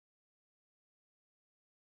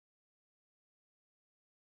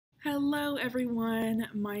Hello everyone,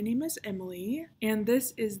 my name is Emily, and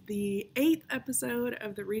this is the 8th episode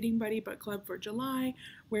of the Reading Buddy Book Club for July,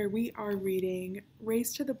 where we are reading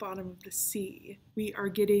Race to the Bottom of the Sea. We are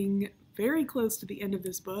getting very close to the end of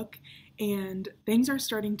this book, and things are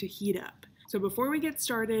starting to heat up. So before we get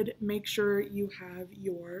started, make sure you have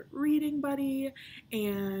your reading buddy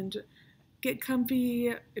and get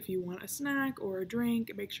comfy. If you want a snack or a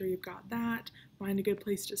drink, make sure you've got that. Find a good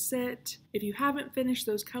place to sit. If you haven't finished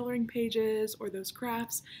those coloring pages or those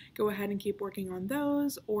crafts, go ahead and keep working on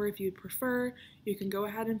those, or if you'd prefer, you can go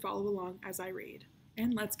ahead and follow along as I read.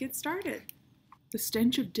 And let's get started. The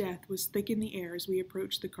stench of death was thick in the air as we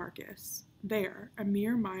approached the carcass. There, a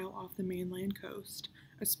mere mile off the mainland coast,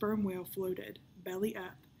 a sperm whale floated, belly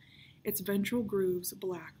up, its ventral grooves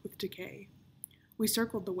black with decay. We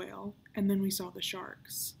circled the whale, and then we saw the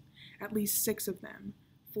sharks. At least 6 of them,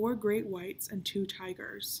 4 great whites and 2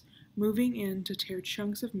 tigers, moving in to tear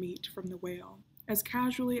chunks of meat from the whale, as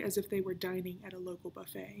casually as if they were dining at a local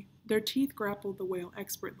buffet. Their teeth grappled the whale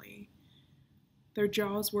expertly, their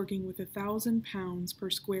jaws working with 1,000 pounds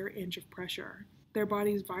per square inch of pressure, their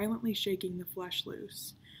bodies violently shaking the flesh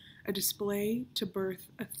loose, a display to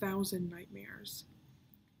birth 1,000 nightmares.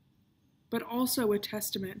 But also a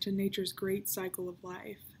testament to nature's great cycle of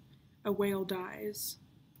life. A whale dies,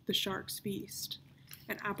 the sharks feast.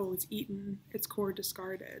 An apple is eaten, its core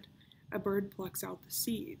discarded. A bird plucks out the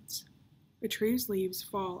seeds. A tree's leaves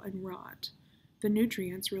fall and rot. The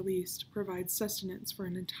nutrients released provide sustenance for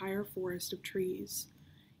an entire forest of trees.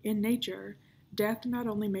 In nature, death not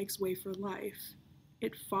only makes way for life,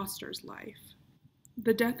 it fosters life.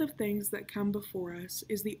 The death of things that come before us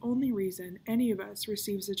is the only reason any of us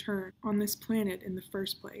receives a turn on this planet in the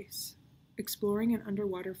first place. Exploring an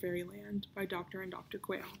Underwater Fairyland by Dr. and Dr.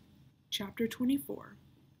 Quayle. Chapter 24.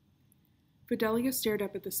 Fidelia stared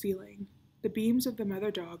up at the ceiling. The beams of the mother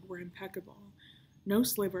dog were impeccable. No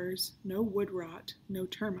slivers, no wood rot, no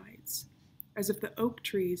termites, as if the oak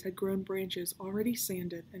trees had grown branches already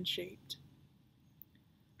sanded and shaped.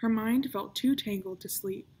 Her mind felt too tangled to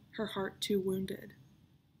sleep, her heart too wounded.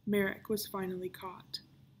 Merrick was finally caught.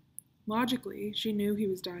 Logically, she knew he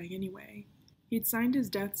was dying anyway. He'd signed his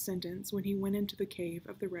death sentence when he went into the cave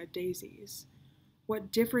of the Red Daisies.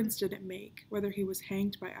 What difference did it make whether he was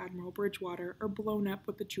hanged by Admiral Bridgewater or blown up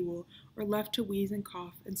with the jewel or left to wheeze and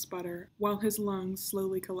cough and sputter while his lungs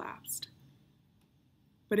slowly collapsed?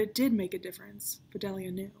 But it did make a difference,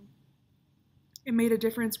 Fidelia knew. It made a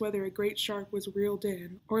difference whether a great shark was reeled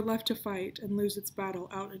in or left to fight and lose its battle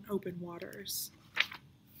out in open waters.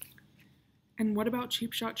 And what about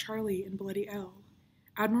Cheap Shot Charlie and Bloody Elle?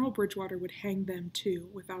 Admiral Bridgewater would hang them too,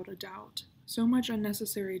 without a doubt. So much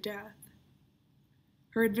unnecessary death.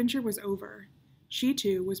 Her adventure was over. She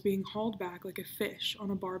too was being hauled back like a fish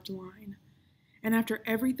on a barbed line. And after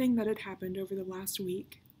everything that had happened over the last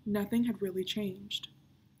week, nothing had really changed.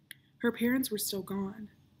 Her parents were still gone.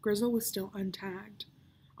 Grizzle was still untagged.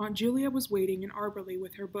 Aunt Julia was waiting in Arborley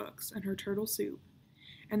with her books and her turtle soup,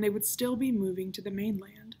 and they would still be moving to the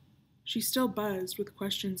mainland. She still buzzed with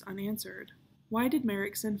questions unanswered. Why did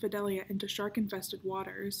Merrick send Fidelia into shark-infested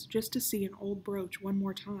waters just to see an old brooch one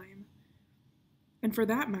more time? And for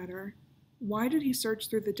that matter, why did he search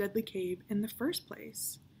through the deadly cave in the first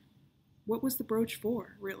place? What was the brooch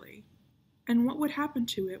for, really? And what would happen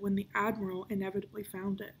to it when the Admiral inevitably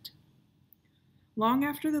found it? Long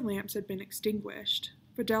after the lamps had been extinguished,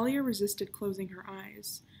 Fidelia resisted closing her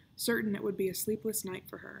eyes, certain it would be a sleepless night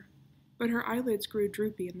for her. But her eyelids grew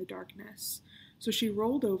droopy in the darkness, so she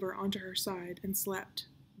rolled over onto her side and slept,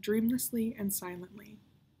 dreamlessly and silently.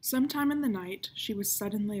 Sometime in the night, she was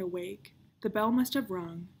suddenly awake. The bell must have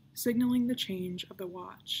rung, signaling the change of the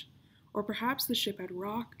watch, or perhaps the ship had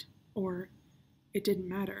rocked, or it didn't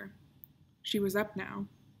matter. She was up now,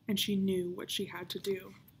 and she knew what she had to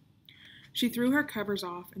do. She threw her covers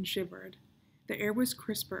off and shivered. The air was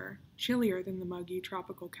crisper, chillier than the muggy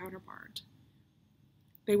tropical counterpart.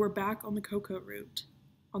 They were back on the cocoa route,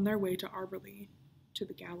 on their way to Arborley, to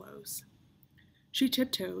the gallows. She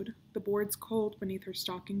tiptoed, the boards cold beneath her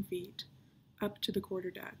stocking feet, up to the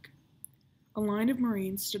quarterdeck. A line of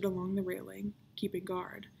Marines stood along the railing, keeping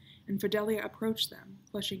guard, and Fidelia approached them,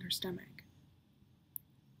 flushing her stomach.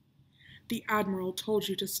 "The Admiral told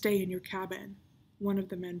you to stay in your cabin," one of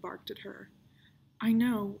the men barked at her. "I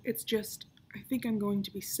know, it's just, I think I'm going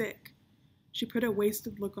to be sick." She put a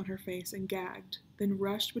wasted look on her face and gagged, then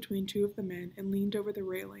rushed between 2 of the men and leaned over the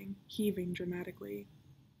railing, heaving dramatically.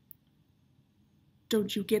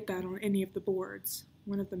 "Don't you get that on any of the boards,"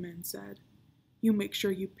 one of the men said. "You make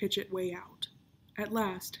sure you pitch it way out." At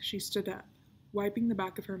last she stood up, wiping the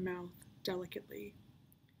back of her mouth delicately.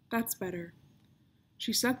 "That's better."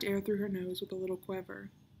 She sucked air through her nose with a little quiver.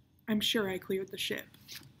 "I'm sure I cleared the ship."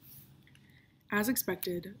 As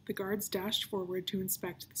expected, the guards dashed forward to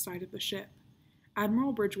inspect the side of the ship.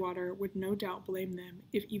 Admiral Bridgewater would no doubt blame them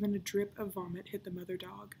if even a drip of vomit hit the mother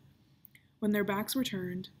dog. When their backs were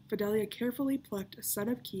turned, Fidelia carefully plucked a set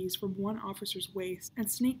of keys from one officer's waist and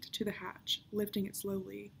sneaked to the hatch, lifting it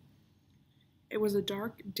slowly. It was a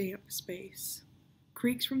dark, damp space.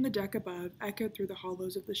 Creaks from the deck above echoed through the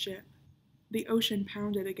hollows of the ship. The ocean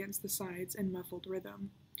pounded against the sides in muffled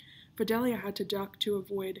rhythm. Fidelia had to duck to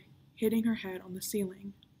avoid hitting her head on the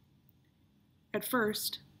ceiling. At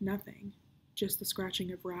first, nothing, just the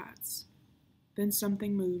scratching of rats. Then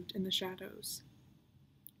something moved in the shadows.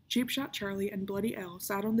 Cheap Shot Charlie and Bloody Elle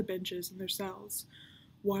sat on the benches in their cells.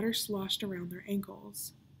 Water sloshed around their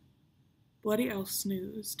ankles. Bloody Elle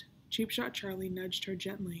snoozed. Cheap Shot Charlie nudged her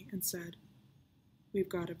gently and said, "We've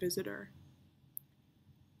got a visitor."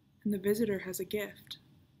 "And the visitor has a gift."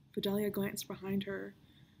 Fidelia glanced behind her,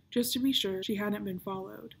 just to be sure she hadn't been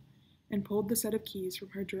followed, and pulled the set of keys from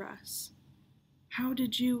her dress. "How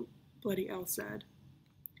did you—" Bloody Elle said.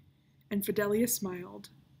 And Fidelia smiled.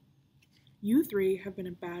 "You three have been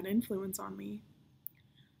a bad influence on me."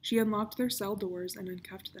 She unlocked their cell doors and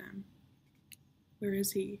uncuffed them. "Where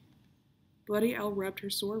is he?" Bloody Elle rubbed her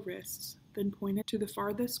sore wrists, then pointed to the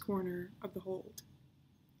farthest corner of the hold.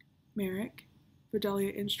 "Merrick?"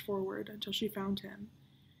 Fidelia inched forward until she found him,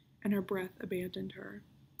 and her breath abandoned her.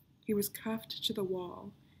 He was cuffed to the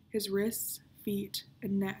wall. His wrists, feet,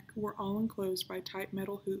 and neck were all enclosed by tight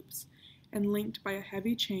metal hoops and linked by a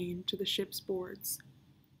heavy chain to the ship's boards.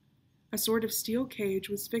 A sort of steel cage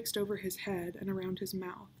was fixed over his head and around his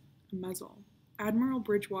mouth, a muzzle. Admiral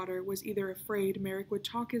Bridgewater was either afraid Merrick would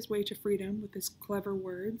talk his way to freedom with his clever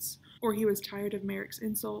words, or he was tired of Merrick's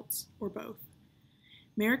insults, or both.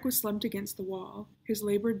 Merrick was slumped against the wall, his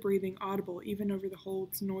labored breathing audible even over the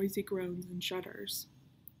hold's noisy groans and shudders.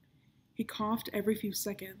 He coughed every few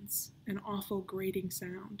seconds, an awful grating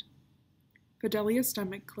sound. Fidelia's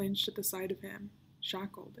stomach clenched at the sight of him,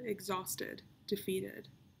 shackled, exhausted, defeated.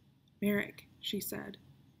 "Merrick," she said.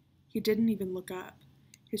 He didn't even look up.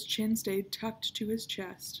 His chin stayed tucked to his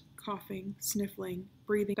chest, coughing, sniffling,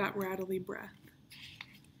 breathing that rattly breath.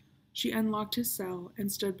 She unlocked his cell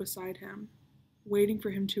and stood beside him, waiting for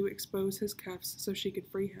him to expose his cuffs so she could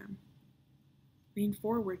free him. "Lean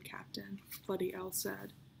forward, Captain," Bloody Elle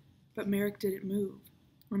said, but Merrick didn't move,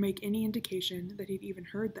 or make any indication that he'd even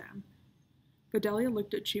heard them. Fidelia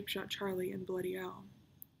looked at Cheap Shot Charlie and Bloody Elle.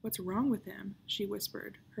 "What's wrong with him?" she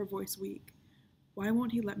whispered, her voice weak. "Why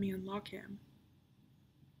won't he let me unlock him?"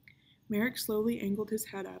 Merrick slowly angled his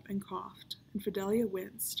head up and coughed, and Fidelia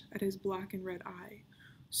winced at his black and red eye,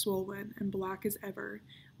 swollen and black as ever,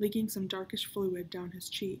 leaking some darkish fluid down his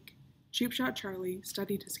cheek. Cheap Shot Charlie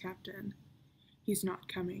studied his captain. "He's not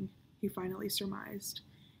coming," he finally surmised.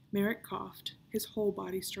 Merrick coughed, his whole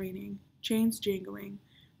body straining, chains jangling,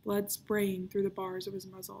 blood spraying through the bars of his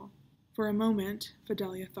muzzle. For a moment,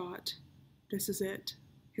 Fidelia thought, this is it,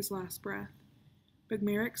 his last breath. But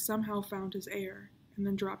Merrick somehow found his air, and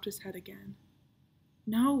then dropped his head again.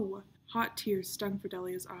 "No!" Hot tears stung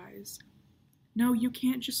Fidelia's eyes. "No, you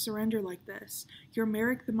can't just surrender like this. You're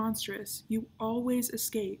Merrick the Monstrous. You always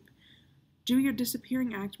escape. Do your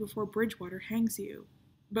disappearing act before Bridgewater hangs you."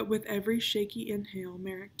 But with every shaky inhale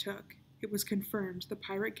Merrick took, it was confirmed the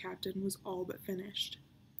pirate captain was all but finished.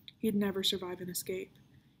 He'd never survive an escape.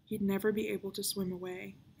 He'd never be able to swim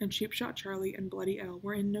away, and Cheap Shot Charlie and Bloody Elle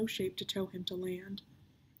were in no shape to tow him to land.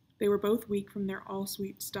 They were both weak from their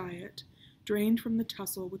all-sweets diet, drained from the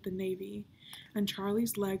tussle with the Navy, and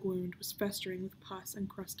Charlie's leg wound was festering with pus and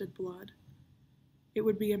crusted blood. It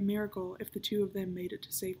would be a miracle if the two of them made it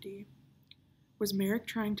to safety. Was Merrick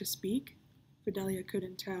trying to speak? Fidelia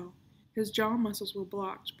couldn't tell. His jaw muscles were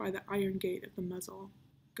blocked by the iron gate of the muzzle.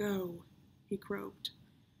 "Go," he croaked.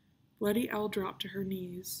 Bloody Elle dropped to her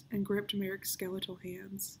knees and gripped Merrick's skeletal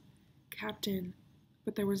hands. "Captain,"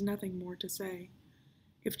 but there was nothing more to say.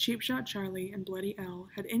 If Cheap Shot Charlie and Bloody Elle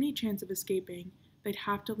had any chance of escaping, they'd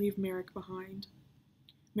have to leave Merrick behind.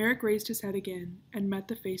 Merrick raised his head again and met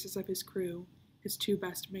the faces of his crew, his two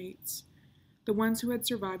best mates, the ones who had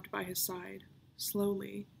survived by his side.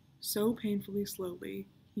 Slowly, so painfully slowly,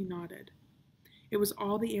 he nodded. It was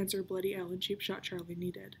all the answer Bloody Elle and Cheap Shot Charlie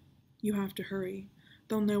needed. "You have to hurry.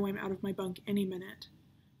 They'll know I'm out of my bunk any minute."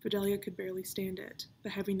 Fidelia could barely stand it, the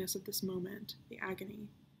heaviness of this moment, the agony.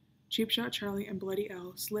 Cheap Shot Charlie and Bloody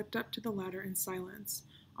Elle slipped up to the ladder in silence,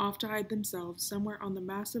 off to hide themselves somewhere on the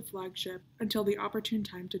massive flagship until the opportune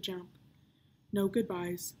time to jump. No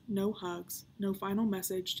goodbyes, no hugs, no final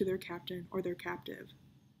message to their captain or their captive.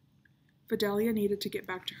 Fidelia needed to get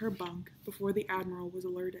back to her bunk before the Admiral was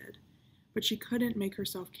alerted, but she couldn't make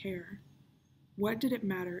herself care. What did it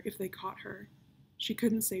matter if they caught her? She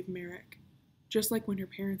couldn't save Merrick. Just like when her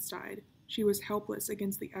parents died, she was helpless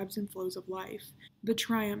against the ebbs and flows of life, the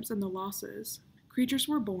triumphs and the losses. Creatures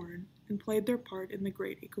were born and played their part in the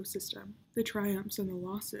great ecosystem. The triumphs and the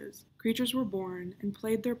losses. Creatures were born and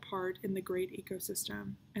played their part in the great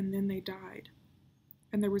ecosystem, and then they died.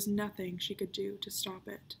 And there was nothing she could do to stop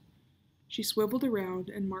it. She swiveled around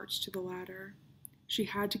and marched to the ladder. She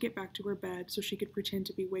had to get back to her bed so she could pretend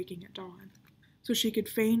to be waking at dawn. So she could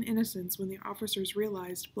feign innocence when the officers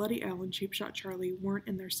realized Bloody Elle and Cheap Shot Charlie weren't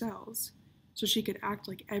in their cells. So she could act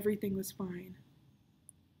like everything was fine.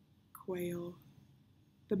 Quail.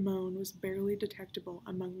 The moan was barely detectable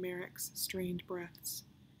among Merrick's strained breaths.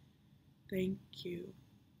 Thank you.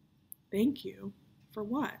 Thank you? For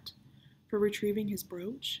what? For retrieving his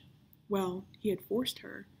brooch? Well, he had forced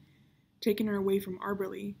her. Taken her away from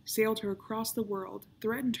Arberley, sailed her across the world,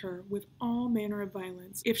 threatened her with all manner of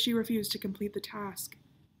violence if she refused to complete the task,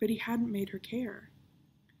 but he hadn't made her care.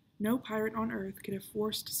 No pirate on earth could have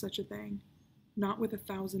forced such a thing, not with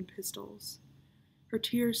 1,000 pistols. Her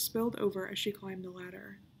tears spilled over as she climbed the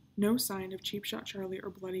ladder. No sign of Cheap Shot Charlie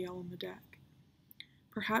or Bloody Elle on the deck.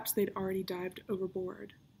 Perhaps they'd already dived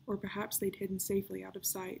overboard, or perhaps they'd hidden safely out of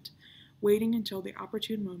sight, waiting until the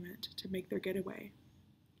opportune moment to make their getaway.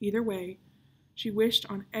 Either way, she wished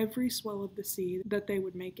on every swell of the sea that they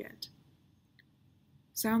would make it.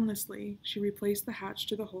 Soundlessly, she replaced the hatch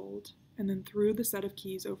to the hold, and then threw the set of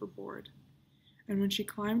keys overboard. And when she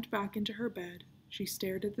climbed back into her bed, she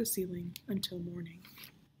stared at the ceiling until morning.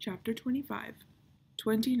 Chapter 25.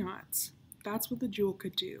 20 knots. That's what the Jewel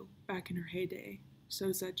could do, back in her heyday,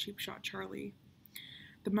 so said Cheap Shot Charlie.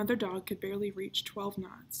 The mother dog could barely reach 12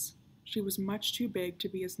 knots. She was much too big to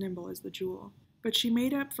be as nimble as the Jewel. But she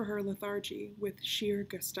made up for her lethargy with sheer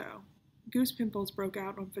gusto. Goose pimples broke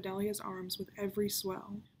out on Fidelia's arms with every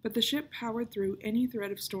swell, but the ship powered through any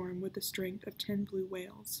threat of storm with the strength of 10 blue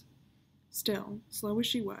whales. Still, slow as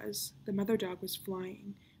she was, the mother dog was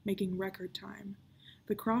flying, making record time.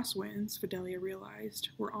 The crosswinds, Fidelia realized,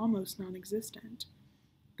 were almost non-existent.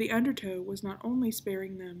 The undertow was not only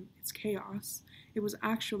sparing them its chaos, it was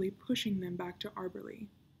actually pushing them back to Arberley.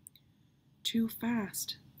 Too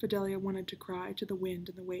fast, Fidelia wanted to cry to the wind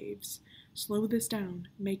and the waves. Slow this down,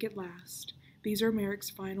 make it last. These are Merrick's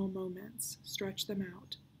final moments. Stretch them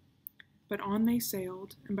out. But on they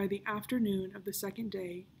sailed, and by the afternoon of the second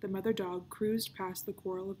day, the mother dog cruised past the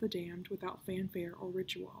Quarrel of the Damned without fanfare or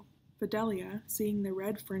ritual. Fidelia, seeing the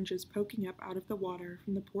red fringes poking up out of the water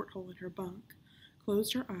from the porthole in her bunk,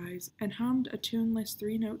 closed her eyes and hummed a tuneless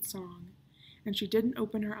 3-note song, and she didn't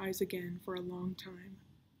open her eyes again for a long time.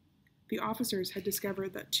 The officers had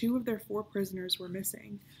discovered that 2 of their 4 prisoners were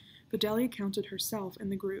missing. Fidelia counted herself in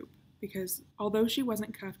the group, because although she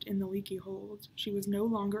wasn't cuffed in the leaky hold, she was no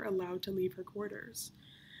longer allowed to leave her quarters.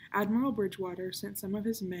 Admiral Bridgewater sent some of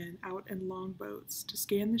his men out in longboats to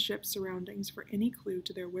scan the ship's surroundings for any clue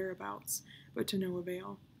to their whereabouts, but to no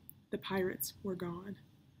avail. The pirates were gone.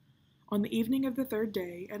 On the evening of the 3rd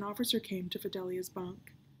day, an officer came to Fidelia's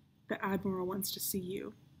bunk. The Admiral wants to see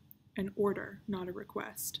you. An order, not a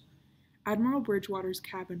request. Admiral Bridgewater's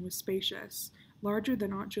cabin was spacious, larger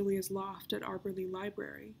than Aunt Julia's loft at Arberley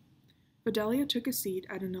Library. Fidelia took a seat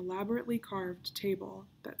at an elaborately carved table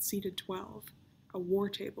that seated 12, a war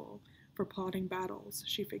table for plotting battles,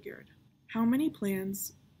 she figured. How many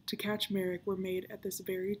plans to catch Merrick were made at this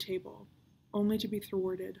very table, only to be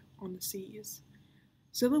thwarted on the seas?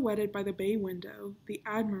 Silhouetted by the bay window, the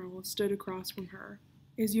Admiral stood across from her.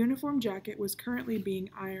 His uniform jacket was currently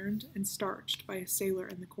being ironed and starched by a sailor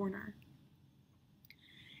in the corner.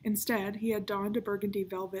 Instead, he had donned a burgundy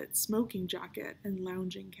velvet smoking jacket and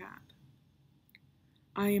lounging cap.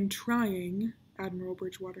 I am trying, Admiral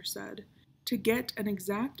Bridgewater said, to get an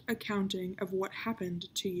exact accounting of what happened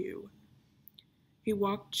to you. He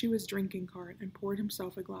walked to his drinking cart and poured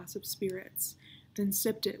himself a glass of spirits, then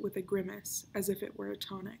sipped it with a grimace as if it were a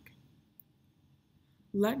tonic.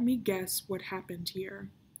 Let me guess what happened here,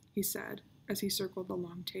 he said, as he circled the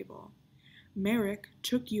long table. Merrick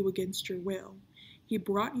took you against your will. He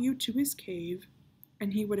brought you to his cave,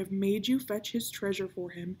 and he would have made you fetch his treasure for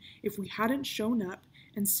him if we hadn't shown up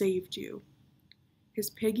and saved you. His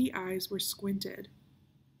piggy eyes were squinted,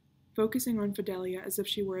 focusing on Fidelia as if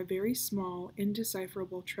she were a very small,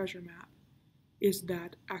 indecipherable treasure map. Is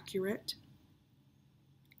that accurate?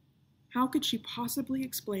 How could she possibly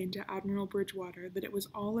explain to Admiral Bridgewater that it was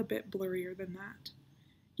all a bit blurrier than that?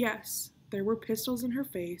 Yes, there were pistols in her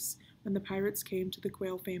face when the pirates came to the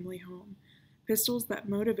Quail family home, pistols that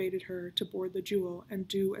motivated her to board the Jewel and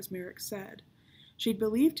do as Merrick said. She'd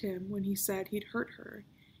believed him when he said he'd hurt her.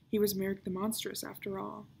 He was Merrick the Monstrous, after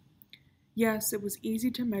all. Yes, it was easy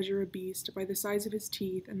to measure a beast by the size of his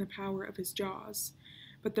teeth and the power of his jaws,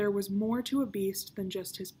 but there was more to a beast than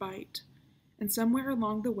just his bite. And somewhere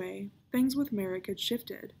along the way, things with Merrick had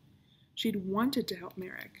shifted. She'd wanted to help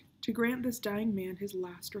Merrick, to grant this dying man his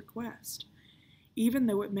last request, even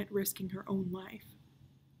though it meant risking her own life.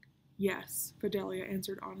 Yes, Fidelia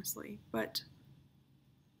answered honestly, but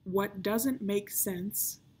what doesn't make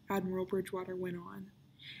sense, Admiral Bridgewater went on,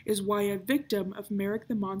 is why a victim of Merrick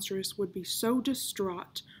the Monstrous would be so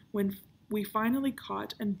distraught when we finally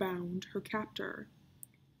caught and bound her captor.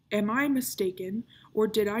 Am I mistaken, or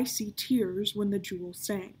did I see tears when the Jewel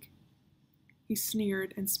sank? He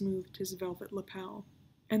sneered and smoothed his velvet lapel.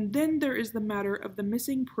 And then there is the matter of the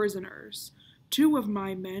missing prisoners. 2 of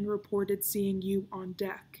my men reported seeing you on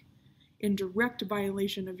deck, in direct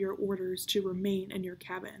violation of your orders to remain in your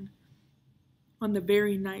cabin, on the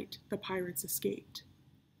very night the pirates escaped.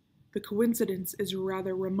 The coincidence is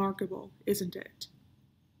rather remarkable, isn't it?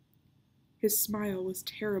 His smile was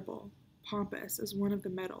terrible, pompous as one of the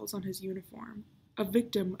medals on his uniform. A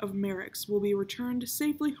victim of Merrick's will be returned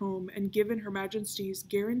safely home and given Her Majesty's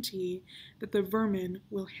guarantee that the vermin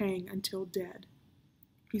will hang until dead.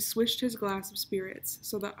 He swished his glass of spirits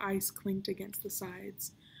so the ice clinked against the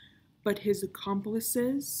sides. But his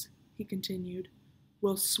accomplices, he continued,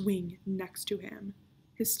 will swing next to him.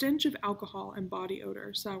 His stench of alcohol and body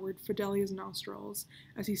odor soured Fidelia's nostrils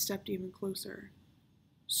as he stepped even closer.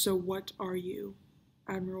 So what are you?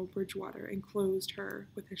 Admiral Bridgewater enclosed her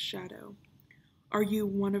with his shadow. Are you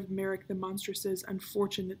one of Merrick the Monstrous's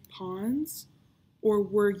unfortunate pawns, or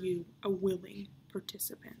were you a willing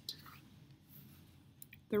participant?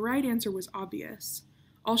 The right answer was obvious.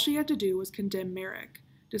 All she had to do was condemn Merrick,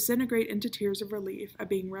 disintegrate into tears of relief at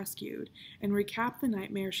being rescued, and recap the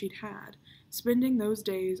nightmare she'd had, spending those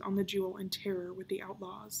days on the Jewel in terror with the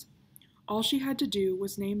outlaws. All she had to do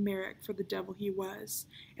was name Merrick for the devil he was,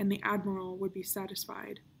 and the Admiral would be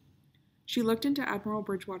satisfied. She looked into Admiral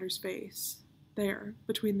Bridgewater's face. There,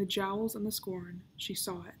 between the jowls and the scorn, she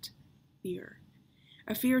saw it. Fear.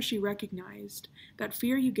 A fear she recognized, that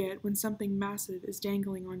fear you get when something massive is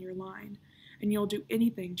dangling on your line, and you'll do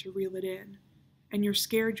anything to reel it in, and you're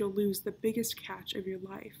scared you'll lose the biggest catch of your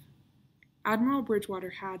life. Admiral Bridgewater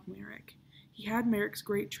had Merrick. He had Merrick's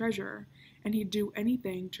great treasure, and he'd do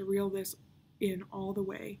anything to reel this in all the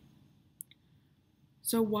way.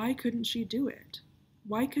 So why couldn't she do it?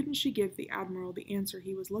 Why couldn't she give the Admiral the answer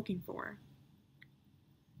he was looking for?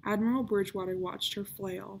 Admiral Bridgewater watched her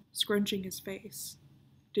flail, scrunching his face.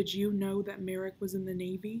 Did you know that Merrick was in the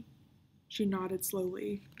Navy? She nodded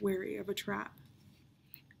slowly, wary of a trap.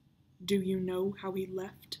 Do you know how he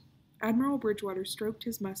left? Admiral Bridgewater stroked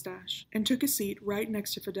his mustache and took a seat right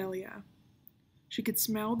next to Fidelia. She could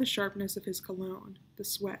smell the sharpness of his cologne, the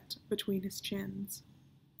sweat between his chins.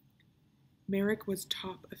 Merrick was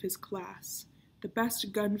top of his class, the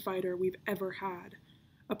best gunfighter we've ever had,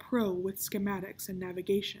 a pro with schematics and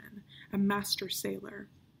navigation, a master sailor.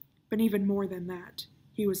 But even more than that,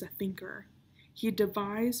 he was a thinker. He'd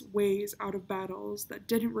devise ways out of battles that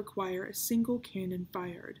didn't require a single cannon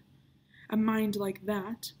fired. A mind like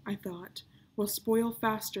that, I thought, will spoil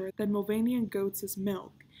faster than Mulvanian goats'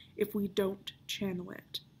 milk if we don't channel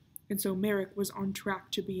it. And so Merrick was on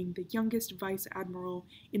track to being the youngest vice admiral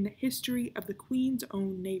in the history of the Queen's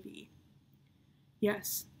own navy.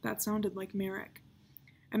 Yes, that sounded like Merrick.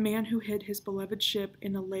 A man who hid his beloved ship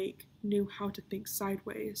in a lake knew how to think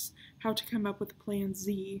sideways, how to come up with Plan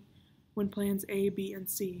Z when Plans A, B, and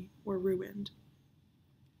C were ruined.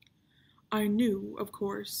 I knew, of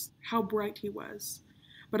course, how bright he was,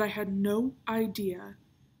 but I had no idea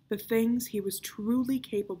the things he was truly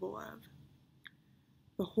capable of.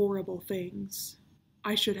 The horrible things.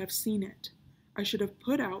 I should have seen it. I should have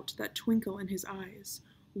put out that twinkle in his eyes,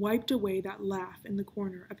 wiped away that laugh in the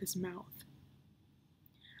corner of his mouth.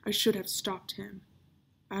 I should have stopped him.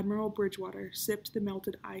 Admiral Bridgewater sipped the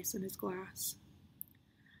melted ice in his glass.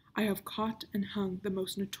 I have caught and hung the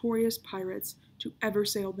most notorious pirates to ever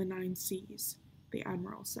sail the 9 seas, the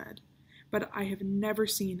Admiral said, but I have never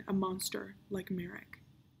seen a monster like Merrick.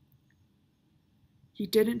 He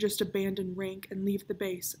didn't just abandon rank and leave the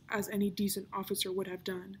base as any decent officer would have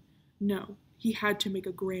done. No, he had to make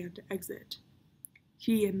a grand exit.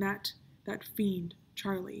 He and that fiend,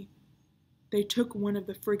 Charlie. They took one of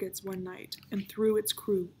the frigates one night and threw its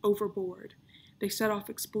crew overboard. They set off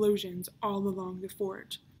explosions all along the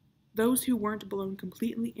fort. Those who weren't blown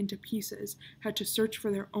completely into pieces had to search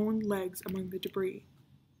for their own legs among the debris.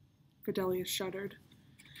 Fidelia shuddered.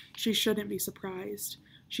 She shouldn't be surprised.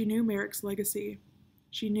 She knew Merrick's legacy.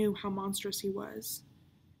 She knew how monstrous he was.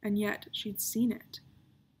 And yet she'd seen it.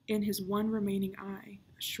 In his one remaining eye,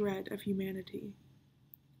 a shred of humanity.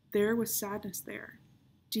 There was sadness there,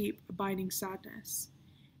 deep, abiding sadness,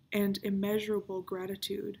 and immeasurable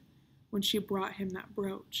gratitude when she brought him that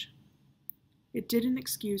brooch. It didn't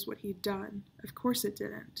excuse what he'd done, of course it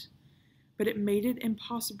didn't, but it made it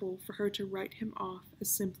impossible for her to write him off as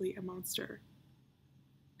simply a monster.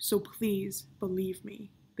 So please believe me,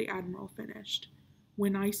 the Admiral finished,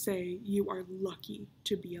 when I say you are lucky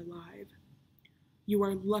to be alive. You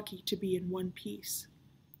are lucky to be in one piece,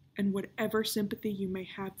 and whatever sympathy you may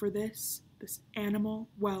have for this animal,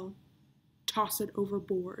 well, toss it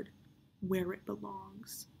overboard where it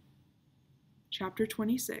belongs. Chapter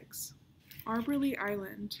 26. Arborley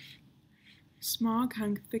Island. Smog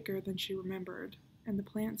hung thicker than she remembered, and the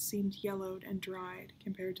plants seemed yellowed and dried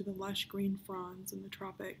compared to the lush green fronds in the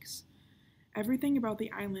tropics. Everything about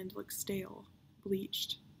the island looked stale,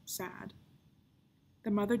 bleached, sad.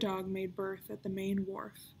 The mother dog made berth at the main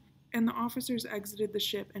wharf, and the officers exited the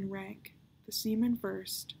ship in rank, the seamen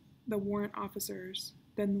first, the warrant officers,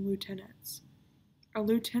 then the lieutenants. A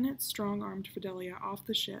lieutenant strong-armed Fidelia off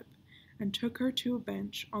the ship and took her to a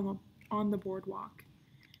bench on the boardwalk.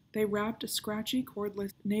 They wrapped a scratchy,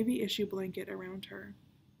 cordless Navy-issue blanket around her,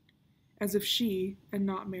 as if she, and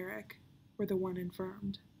not Merrick, were the one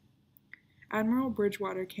infirmed. Admiral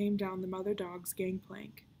Bridgewater came down the mother dog's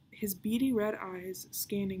gangplank, his beady red eyes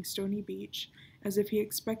scanning Stony Beach as if he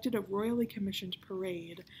expected a royally commissioned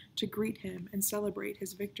parade to greet him and celebrate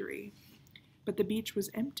his victory. But the beach was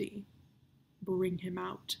empty. "Bring him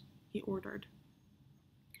out," he ordered.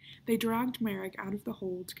 They dragged Merrick out of the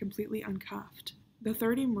hold completely uncuffed. The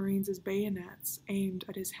 30 Marines' bayonets aimed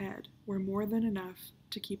at his head were more than enough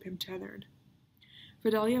to keep him tethered.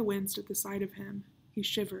 Fidelia winced at the sight of him. He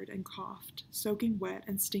shivered and coughed, soaking wet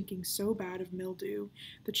and stinking so bad of mildew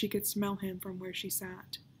that she could smell him from where she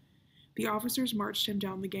sat. The officers marched him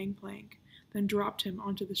down the gangplank, then dropped him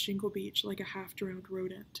onto the shingle beach like a half-drowned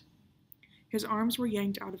rodent. His arms were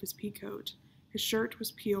yanked out of his peacoat. His shirt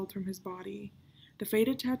was peeled from his body. The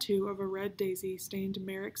faded tattoo of a red daisy stained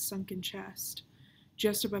Merrick's sunken chest,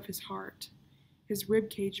 just above his heart, his rib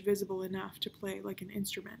cage visible enough to play like an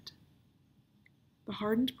instrument. The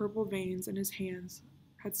hardened purple veins in his hands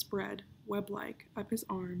had spread, web-like, up his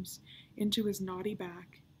arms, into his knotty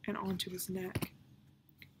back, and onto his neck.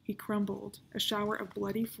 He crumbled, a shower of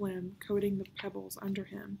bloody phlegm coating the pebbles under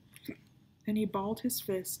him, and he balled his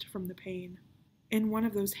fist from the pain. In one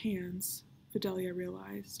of those hands, Fidelia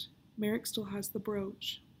realized, Merrick still has the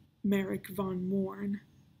brooch. "Merrick von Morn,"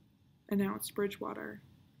 announced Bridgewater.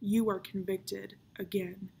 "You are convicted,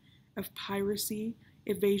 again, of piracy,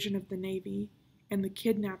 evasion of the Navy, and the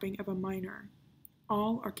kidnapping of a minor.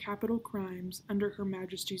 All are capital crimes under Her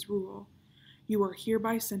Majesty's rule. You are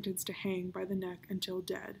hereby sentenced to hang by the neck until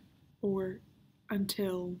dead. Or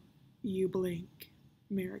until you blink,"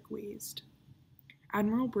 Merrick wheezed.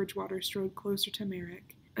 Admiral Bridgewater strode closer to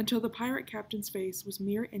Merrick, until the pirate captain's face was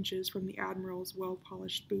mere inches from the Admiral's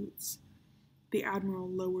well-polished boots. The Admiral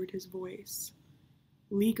lowered his voice.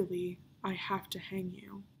 "Legally, I have to hang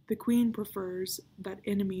you. The Queen prefers that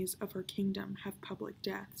enemies of her kingdom have public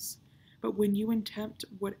deaths, but when you attempt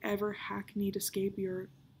whatever hackneyed escape you're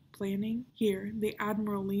planning—" Here, the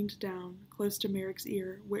Admiral leaned down, close to Merrick's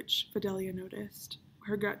ear, which, Fidelia noticed,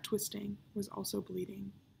 her gut twisting, was also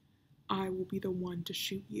bleeding. "I will be the one to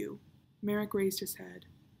shoot you." Merrick raised his head,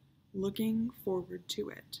 looking forward to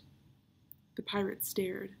it. The pirate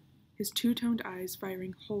stared, his two-toned eyes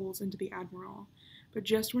firing holes into the Admiral, but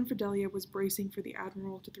just when Fidelia was bracing for the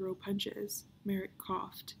Admiral to throw punches, Merrick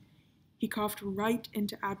coughed. He coughed right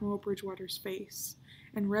into Admiral Bridgewater's face,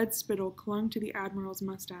 and red spittle clung to the Admiral's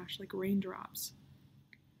mustache like raindrops.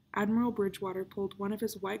 Admiral Bridgewater pulled one of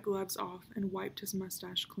his white gloves off and wiped his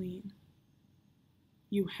mustache clean.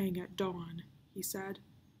 "You hang at dawn," he said,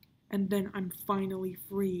 "and then I'm finally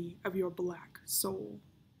free of your black soul."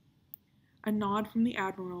 A nod from the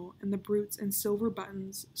Admiral, and the brutes in silver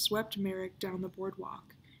buttons swept Merrick down the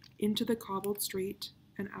boardwalk, into the cobbled street,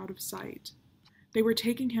 and out of sight. They were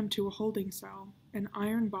taking him to a holding cell, an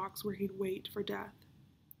iron box where he'd wait for death.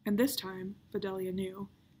 And this time, Fidelia knew,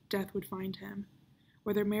 death would find him.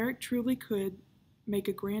 Whether Merrick truly could make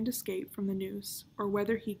a grand escape from the noose, or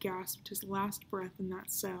whether he gasped his last breath in that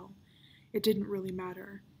cell, it didn't really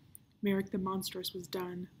matter. Merrick the Monstrous was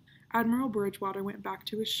done. Admiral Bridgewater went back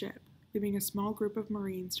to his ship, leaving a small group of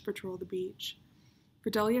Marines to patrol the beach.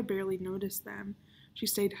 Fidelia barely noticed them. She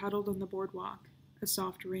stayed huddled on the boardwalk. A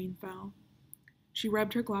soft rain fell. She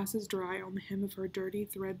rubbed her glasses dry on the hem of her dirty,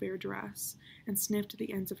 threadbare dress and sniffed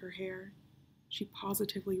the ends of her hair. She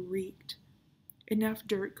positively reeked. Enough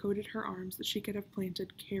dirt coated her arms that she could have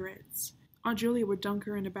planted carrots. Aunt Julia would dunk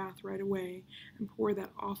her in a bath right away and pour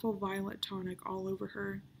that awful violet tonic all over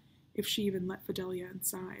her, if she even let Fidelia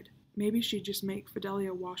inside. Maybe she'd just make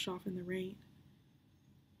Fidelia wash off in the rain.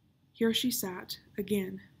 Here she sat,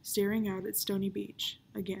 again, staring out at Stony Beach,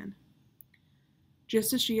 again.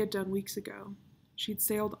 Just as she had done weeks ago, she'd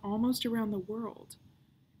sailed almost around the world,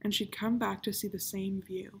 and she'd come back to see the same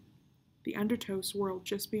view. The undertow swirled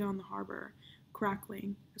just beyond the harbor,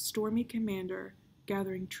 crackling, a stormy commander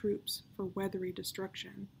gathering troops for weathery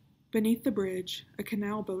destruction. Beneath the bridge, a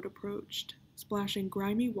canal boat approached, splashing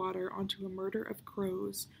grimy water onto a murder of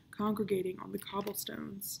crows congregating on the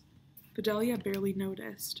cobblestones. Fidelia barely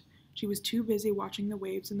noticed. She was too busy watching the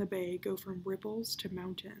waves in the bay go from ripples to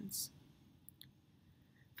mountains.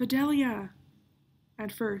 Fidelia!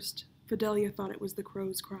 At first, Fidelia thought it was the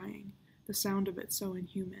crows crying, the sound of it so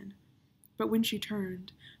inhuman. But when she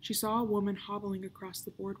turned, she saw a woman hobbling across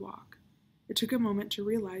the boardwalk. It took a moment to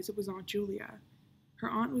realize it was Aunt Julia. Her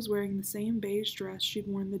aunt was wearing the same beige dress she'd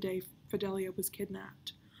worn the day Fidelia was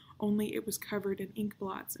kidnapped, only it was covered in ink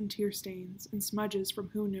blots and tear stains and smudges from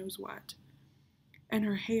who knows what. And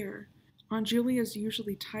her hair, Aunt Julia's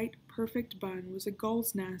usually tight, perfect bun, was a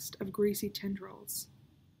gull's nest of greasy tendrils.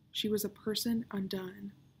 She was a person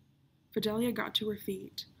undone. Fidelia got to her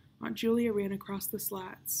feet. Aunt Julia ran across the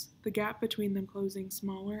slats, the gap between them closing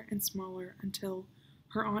smaller and smaller until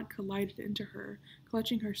her aunt collided into her,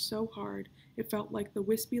 clutching her so hard it felt like the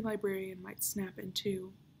wispy librarian might snap in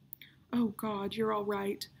two. "Oh, God, you're all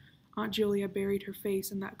right." Aunt Julia buried her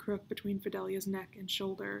face in that crook between Fidelia's neck and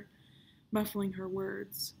shoulder, muffling her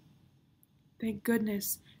words. "Thank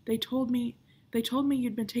goodness. They told me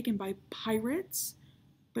you'd been taken by pirates,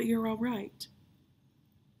 but you're all right."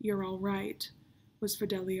 "You're all right." Was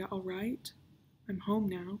Fidelia all right? "I'm home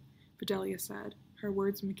now," Fidelia said, her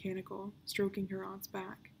words mechanical, stroking her aunt's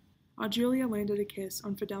back. Aunt Julia landed a kiss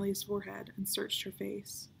on Fidelia's forehead and searched her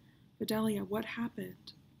face. "Fidelia, what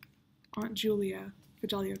happened?" "Aunt Julia,"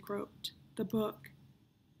 Fidelia croaked. "The book."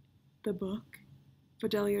 "The book?"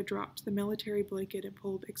 Fidelia dropped the military blanket and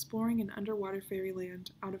pulled Exploring an Underwater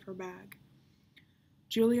Fairyland out of her bag.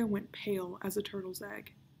 Julia went pale as a turtle's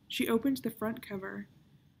egg. She opened the front cover,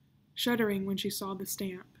 shuddering when she saw the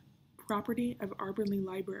stamp, "Property of Arborley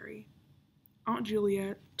Library." Aunt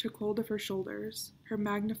Julia took hold of her shoulders, her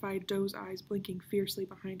magnified doe's eyes blinking fiercely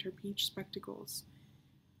behind her peach spectacles.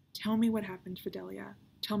 "Tell me what happened, Fidelia.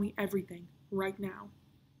 Tell me everything, right now."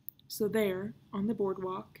 So there, on the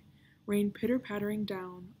boardwalk, rain pitter-pattering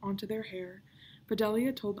down onto their hair,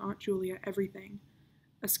 Fidelia told Aunt Julia everything,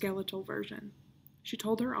 a skeletal version. She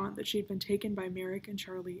told her aunt that she had been taken by Merrick and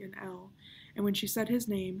Charlie and Elle, and when she said his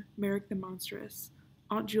name, Merrick the Monstrous,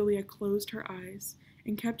 Aunt Julia closed her eyes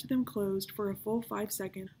and kept them closed for a full 5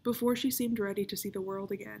 seconds before she seemed ready to see the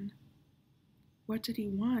world again. "What did he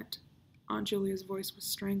want?" Aunt Julia's voice was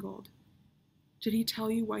strangled. "Did he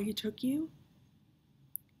tell you why he took you?"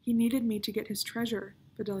 "He needed me to get his treasure,"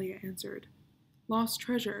 Fidelia answered. "Lost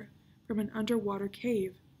treasure, from an underwater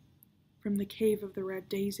cave." "From the Cave of the Red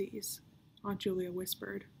Daisies," Aunt Julia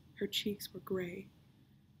whispered. Her cheeks were gray.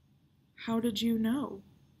 "How did you know?"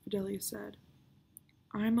 Fidelia said.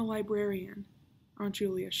 "I'm a librarian." Aunt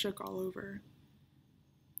Julia shook all over.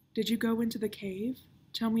 "Did you go into the cave?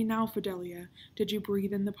 Tell me now, Fidelia. Did you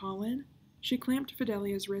breathe in the pollen?" She clamped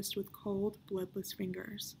Fidelia's wrist with cold, bloodless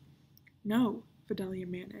fingers. "No," Fidelia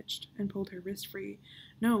managed, and pulled her wrist free.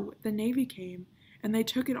 "No, the Navy came, and they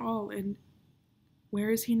took it all, and—"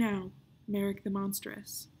 "Where is he now, Merrick the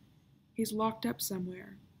Monstrous?" "He's locked up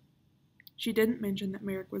somewhere." She didn't mention that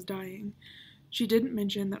Merrick was dying. She didn't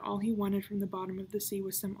mention that all he wanted from the bottom of the sea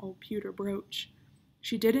was some old pewter brooch.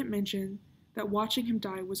 She didn't mention that watching him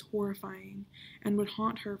die was horrifying and would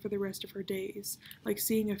haunt her for the rest of her days, like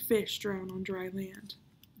seeing a fish drown on dry land.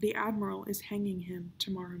 "The Admiral is hanging him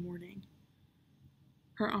tomorrow morning."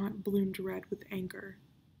 Her aunt bloomed red with anger.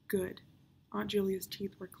 Good. Aunt Julia's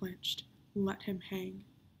teeth were clenched. Let him hang.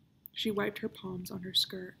 She wiped her palms on her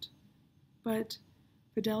skirt. But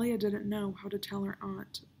Fidelia didn't know how to tell her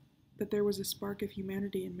aunt that there was a spark of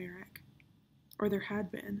humanity in Merrick. Or there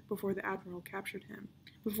had been, before the Admiral captured him,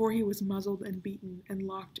 before he was muzzled and beaten and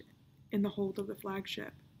locked in the hold of the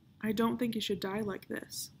flagship. "I don't think he should die like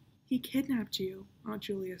this." "He kidnapped you," Aunt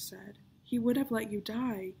Julia said. "He would have let you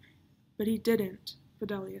die." "But he didn't,"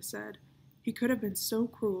 Fidelia said. "He could have been so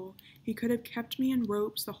cruel. He could have kept me in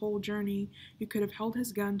ropes the whole journey. He could have held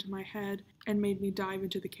his gun to my head and made me dive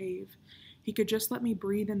into the cave. He could just let me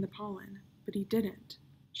breathe in the pollen, but he didn't."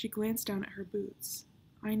 She glanced down at her boots.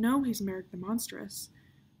 I know he's Merrick the Monstrous,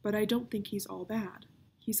 but I don't think he's all bad.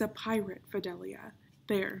 He's a pirate, Fidelia.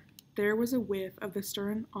 There was a whiff of the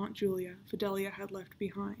stern Aunt Julia Fidelia had left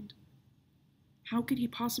behind. How could he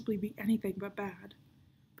possibly be anything but bad?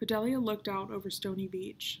 Fidelia looked out over Stony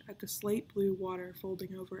Beach, at the slate-blue water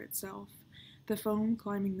folding over itself, the foam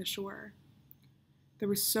climbing the shore. There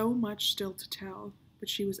was so much still to tell, but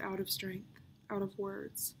she was out of strength, out of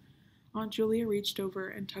words. Aunt Julia reached over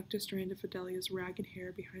and tucked a strand of Fidelia's ragged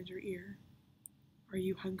hair behind her ear. Are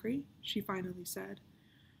you hungry? She finally said.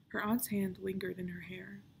 Her aunt's hand lingered in her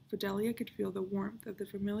hair. Fidelia could feel the warmth of the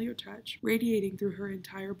familiar touch radiating through her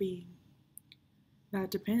entire being.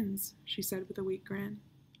 That depends, she said with a weak grin.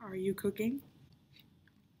 Are you cooking?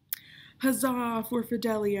 Huzzah for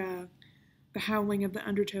Fidelia! The howling of the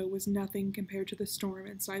undertow was nothing compared to the storm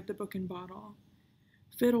inside the book and bottle.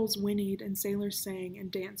 Fiddles whinnied and sailors sang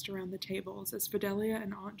and danced around the tables as Fidelia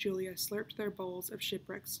and Aunt Julia slurped their bowls of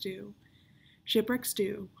shipwreck stew. Shipwreck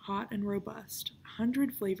stew, hot and robust,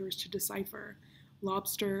 100 flavors to decipher,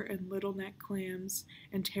 lobster and little neck clams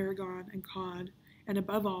and tarragon and cod, and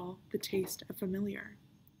above all, the taste of familiar,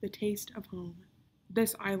 the taste of home.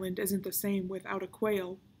 This island isn't the same without a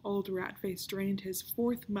quail. Old Ratface drained his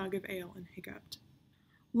 4th mug of ale and hiccuped.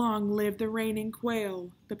 Long live the reigning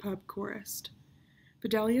quail, the pub chorused.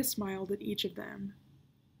 Fidelia smiled at each of them,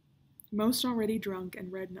 most already drunk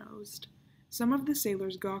and red-nosed. Some of the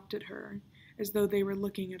sailors gawked at her, as though they were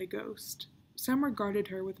looking at a ghost. Some regarded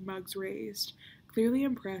her with mugs raised, clearly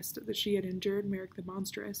impressed that she had endured Merrick the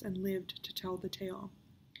Monstrous and lived to tell the tale.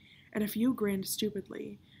 And a few grinned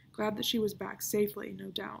stupidly, glad that she was back safely, no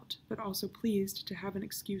doubt, but also pleased to have an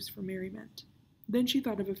excuse for merriment. Then she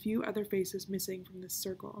thought of a few other faces missing from this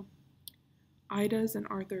circle. Ida's and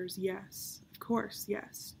Arthur's, yes, of course,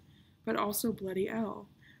 yes, but also Bloody Elle,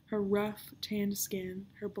 her rough, tanned skin,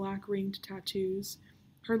 her black ringed tattoos,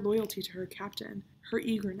 her loyalty to her captain, her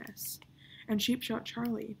eagerness, and Sheepshot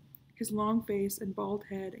Charlie, his long face and bald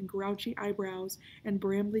head and grouchy eyebrows and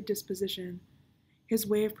brambly disposition, his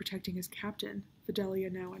way of protecting his captain, Fidelia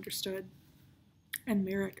now understood. And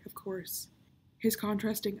Merrick, of course. His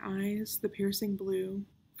contrasting eyes, the piercing blue,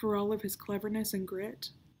 for all of his cleverness and grit,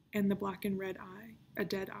 and the black and red eye, a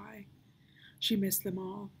dead eye. She missed them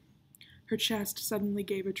all. Her chest suddenly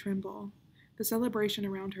gave a tremble. The celebration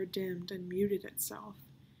around her dimmed and muted itself.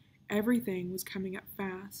 Everything was coming up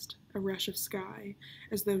fast, a rush of sky,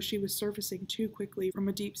 as though she was surfacing too quickly from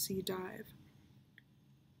a deep-sea dive.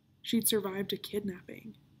 She'd survived a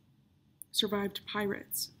kidnapping. Survived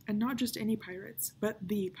pirates, and not just any pirates, but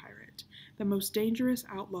the pirate, the most dangerous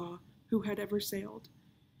outlaw who had ever sailed.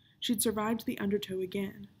 She'd survived the undertow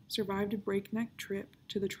again, survived a breakneck trip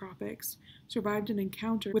to the tropics, survived an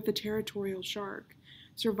encounter with the territorial shark,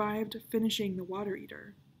 survived finishing the water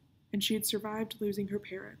eater, and she'd survived losing her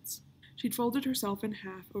parents. She'd folded herself in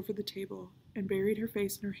half over the table and buried her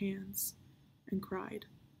face in her hands and cried.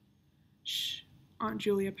 Shh, Aunt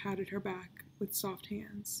Julia patted her back with soft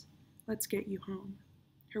hands. Let's get you home.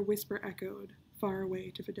 Her whisper echoed far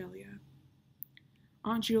away to Fidelia.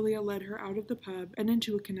 Aunt Julia led her out of the pub and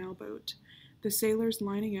into a canal boat, the sailors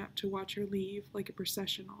lining up to watch her leave like a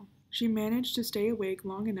processional. She managed to stay awake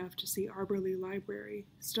long enough to see Arborley Library,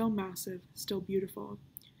 still massive, still beautiful.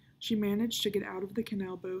 She managed to get out of the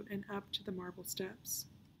canal boat and up to the marble steps.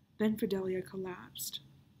 Then Fidelia collapsed,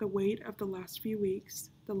 the weight of the last few weeks,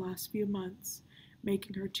 the last few months,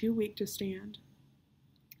 making her too weak to stand.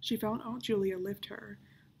 She felt Aunt Julia lift her.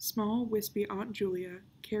 Small, wispy Aunt Julia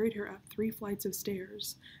carried her up 3 flights of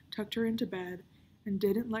stairs, tucked her into bed, and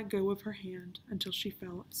didn't let go of her hand until she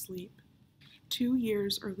fell asleep. 2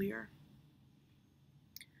 years earlier.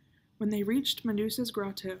 When they reached Medusa's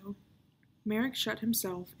grotto, Merrick shut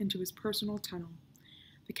himself into his personal tunnel,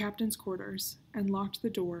 the captain's quarters, and locked the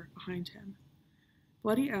door behind him.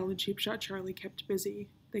 Bloody Elle and Sheepshot Charlie kept busy.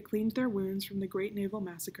 They cleaned their wounds from the Great Naval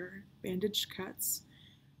Massacre, bandaged cuts,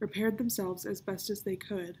 repaired themselves as best as they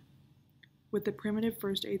could with the primitive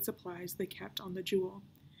first aid supplies they kept on the Jewel.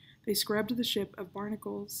 They scrubbed the ship of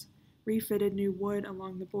barnacles, refitted new wood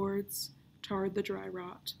along the boards, tarred the dry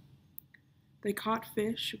rot. They caught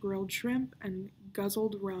fish, grilled shrimp, and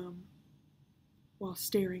guzzled rum while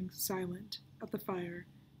staring silent at the fire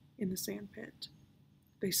in the sandpit.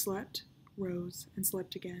 They slept, rose, and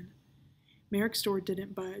slept again. Merrick's door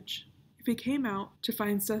didn't budge. If he came out to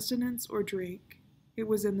find sustenance or drink, it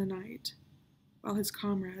was in the night, while his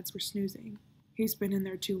comrades were snoozing. He's been in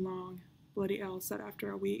there too long, Bloody Elle said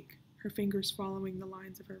after a week, her fingers following the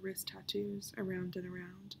lines of her wrist tattoos around and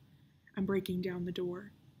around, and breaking down the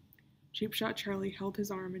door. Sheepshot Charlie held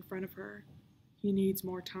his arm in front of her. He needs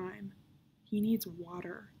more time. He needs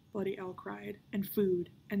water, Bloody Elle cried, and food,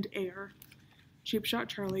 and air. Cheapshot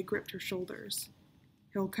Charlie gripped her shoulders.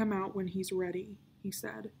 He'll come out when he's ready, he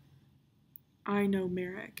said. I know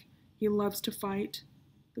Merrick. He loves to fight.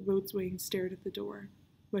 The boatswain stared at the door.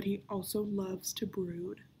 But he also loves to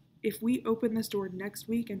brood. If we open this door next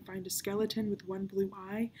week and find a skeleton with one blue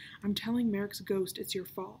eye, I'm telling Merrick's ghost it's your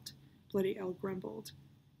fault, Bloody Elle grumbled.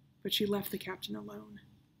 But she left the captain alone.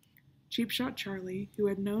 Cheapshot Charlie, who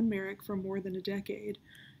had known Merrick for more than a decade,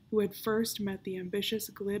 who had first met the ambitious,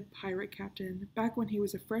 glib pirate captain back when he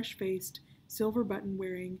was a fresh-faced,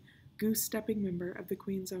 silver-button-wearing, goose-stepping member of the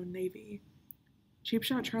Queen's Own Navy.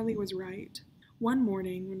 Cheapshot Charlie was right. One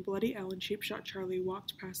morning, when Bloody Elle and Cheapshot Charlie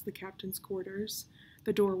walked past the captain's quarters,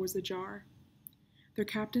 the door was ajar. Their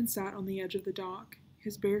captain sat on the edge of the dock,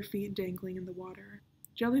 his bare feet dangling in the water.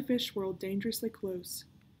 Jellyfish swirled dangerously close,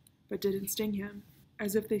 but didn't sting him,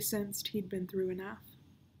 as if they sensed he'd been through enough.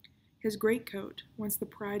 His greatcoat, once the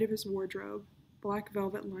pride of his wardrobe, black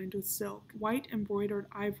velvet lined with silk, white embroidered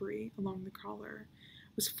ivory along the collar,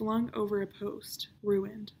 was flung over a post,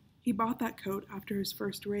 ruined. He bought that coat after his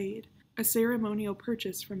first raid, a ceremonial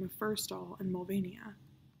purchase from a fur stall in Mulvania.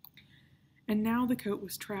 And now the coat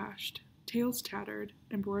was trashed, tails tattered,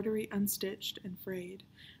 embroidery unstitched and frayed,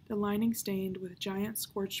 the lining stained with giant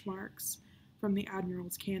scorch marks from the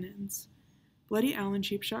Admiral's cannons. Bloody Elle and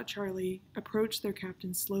Cheapshot Charlie approached their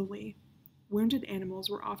captain slowly. Wounded animals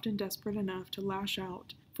were often desperate enough to lash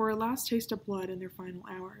out for a last taste of blood in their final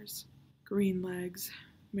hours. Green legs,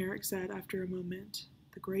 Merrick said after a moment.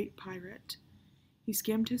 The great pirate. He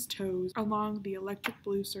skimmed his toes along the electric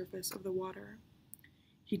blue surface of the water.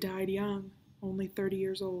 He died young, only 30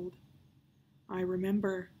 years old. I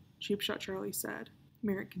remember, Cheapshot Charlie said.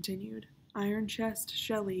 Merrick continued. Iron Chest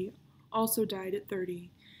Shelley also died at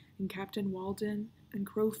 30, and Captain Walden and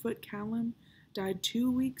Crowfoot Callum died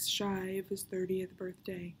 2 weeks shy of his 30th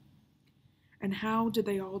birthday. And how did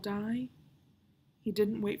they all die? He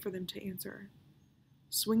didn't wait for them to answer.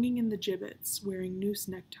 Swinging in the gibbets, wearing noose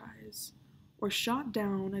neckties, or shot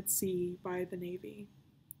down at sea by the Navy.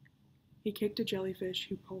 He kicked a jellyfish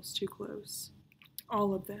who pulsed too close.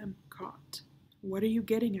 All of them caught. What are you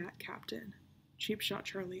getting at, Captain? Cheapshot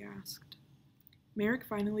Charlie asked. Merrick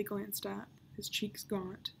finally glanced up, his cheeks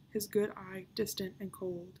gaunt, his good eye distant and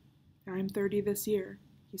cold. I'm 30 this year,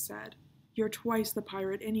 he said. You're twice the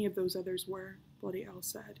pirate any of those others were, Bloody Elle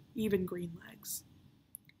said, even Greenlegs.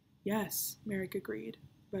 Yes, Merrick agreed,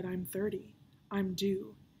 but I'm 30. I'm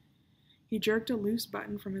due. He jerked a loose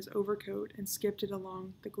button from his overcoat and skipped it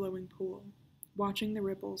along the glowing pool, watching the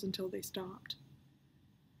ripples until they stopped.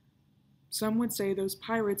 Some would say those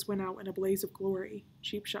pirates went out in a blaze of glory,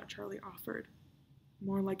 Cheapshot Charlie offered.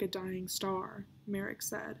 More like a dying star, Merrick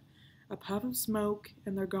said. A puff of smoke,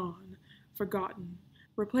 and they're gone, forgotten,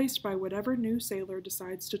 replaced by whatever new sailor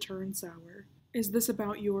decides to turn sour. Is this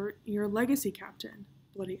about your legacy, Captain?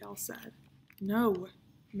 Bloody Elle said. No,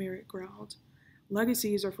 Merrick growled.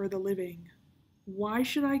 Legacies are for the living. Why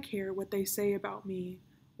should I care what they say about me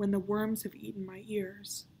when the worms have eaten my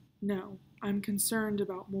ears? No, I'm concerned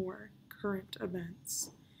about more current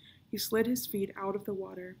events. He slid his feet out of the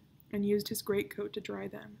water and used his greatcoat to dry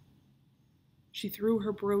them. She threw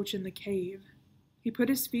her brooch in the cave. He put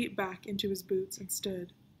his feet back into his boots and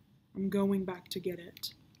stood. I'm going back to get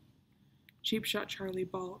it. Cheapshot Charlie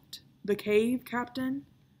balked. The cave, Captain?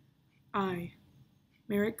 Aye.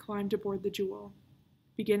 Merrick climbed aboard the Jewel,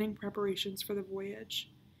 beginning preparations for the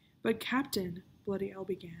voyage. But Captain, Bloody Elle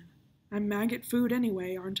began. I'm maggot food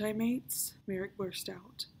anyway, aren't I, mates? Merrick burst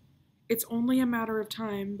out. It's only a matter of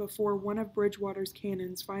time before one of Bridgewater's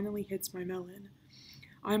cannons finally hits my melon.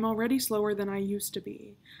 I'm already slower than I used to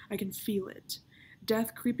be. I can feel it.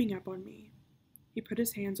 Death creeping up on me. He put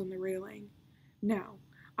his hands on the railing. Now,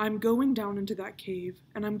 I'm going down into that cave,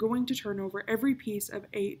 and I'm going to turn over every piece of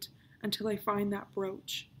 8 until I find that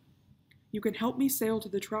brooch. You can help me sail to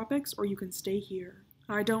the tropics, or you can stay here.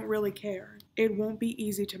 I don't really care. It won't be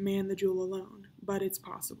easy to man the Jewel alone, but it's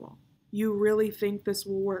possible. You really think this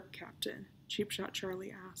will work, Captain? Cheapshot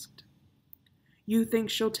Charlie asked. You think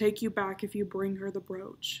she'll take you back if you bring her the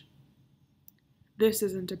brooch? This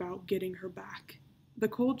isn't about getting her back. The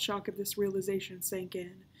cold shock of this realization sank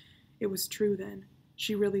in. It was true then.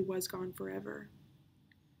 She really was gone forever.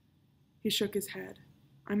 He shook his head.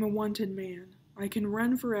 I'm a wanted man. I can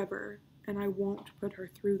run forever, and I won't put her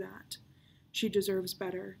through that. She deserves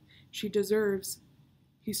better. She deserves...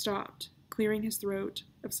 He stopped, clearing his throat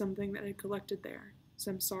of something that had collected there,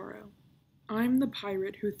 some sorrow. I'm the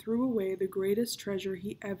pirate who threw away the greatest treasure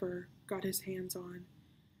he ever got his hands on,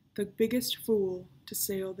 the biggest fool to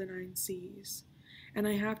sail the 9 seas, and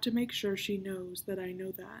I have to make sure she knows that I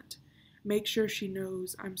know that, Make sure she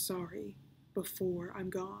knows I'm sorry before I'm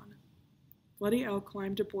gone. Bloody Elle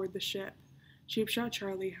climbed aboard the ship. Cheapshot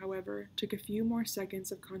Charlie, however, took a few more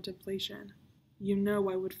seconds of contemplation. You know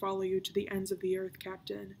I would follow you to the ends of the earth,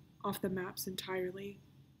 Captain, off the maps entirely.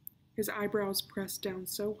 His eyebrows pressed down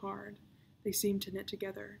so hard, they seemed to knit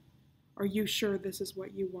together. Are you sure this is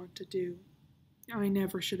what you want to do? I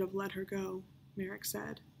never should have let her go, Merrick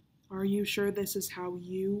said. Are you sure this is how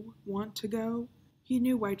you want to go? He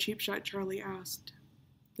knew why Cheapshot Charlie asked.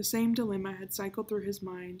 The same dilemma had cycled through his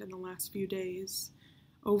mind in the last few days,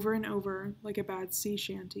 over and over like a bad sea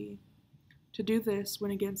shanty. To do this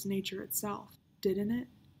went against nature itself, didn't it?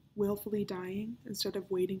 Willfully dying instead of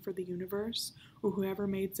waiting for the universe, or whoever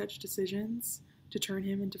made such decisions, to turn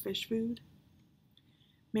him into fish food?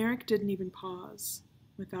 Merrick didn't even pause.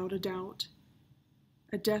 Without a doubt.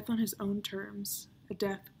 A death on his own terms, a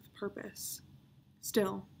death with purpose.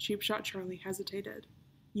 Still, Cheapshot Charlie hesitated.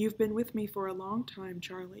 You've been with me for a long time,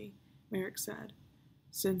 Charlie, Merrick said.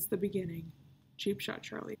 Since the beginning, Cheapshot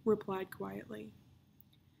Charlie replied quietly.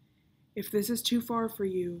 If this is too far for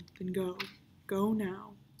you, then go. Go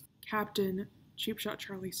now. Captain, Cheapshot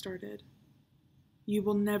Charlie started. You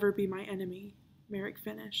will never be my enemy, Merrick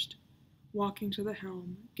finished, walking to the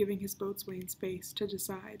helm, giving his boatswain space to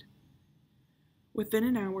decide. Within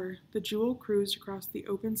an hour, the Jewel cruised across the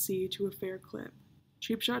open sea to a fair clip.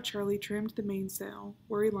 Cheapshot Charlie trimmed the mainsail,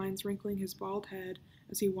 worry lines wrinkling his bald head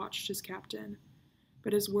as he watched his captain.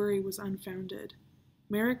 But his worry was unfounded.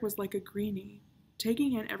 Merrick was like a greenie,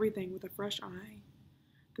 taking in everything with a fresh eye.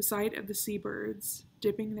 The sight of the seabirds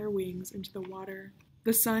dipping their wings into the water,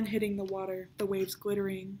 the sun hitting the water, the waves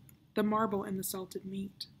glittering, the marble in the salted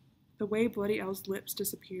meat, the way Bloody Elle's lips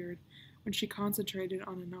disappeared when she concentrated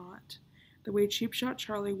on a knot, the way Cheapshot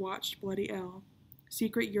Charlie watched Bloody Elle,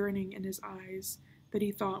 secret yearning in his eyes that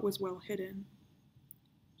he thought was well hidden.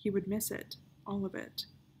 He would miss it, all of it,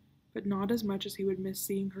 but not as much as he would miss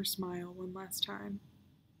seeing her smile one last time.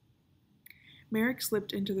 Merrick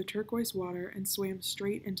slipped into the turquoise water and swam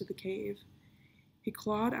straight into the cave. He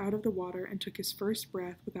clawed out of the water and took his first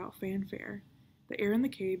breath without fanfare. The air in the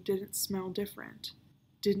cave didn't smell different,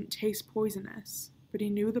 didn't taste poisonous, but he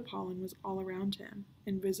knew the pollen was all around him,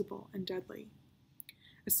 invisible and deadly.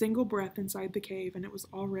 A single breath inside the cave and it was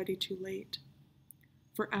already too late.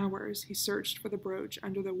 For hours he searched for the brooch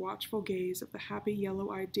under the watchful gaze of the happy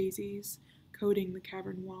yellow-eyed daisies coating the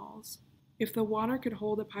cavern walls. If the water could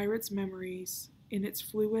hold a pirate's memories in its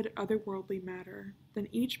fluid, otherworldly matter, then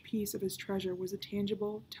each piece of his treasure was a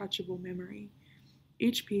tangible, touchable memory.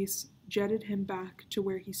 Each piece jetted him back to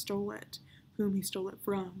where he stole it, whom he stole it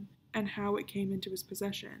from, and how it came into his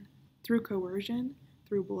possession. Through coercion,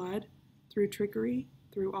 through blood, through trickery,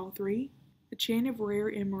 through all three. A chain of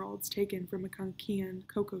rare emeralds taken from a Kankian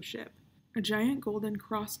cocoa ship. A giant golden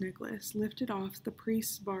cross necklace lifted off the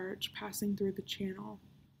priest's barge passing through the channel.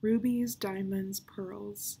 Rubies, diamonds,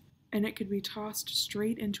 pearls, and it could be tossed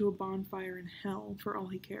straight into a bonfire in hell for all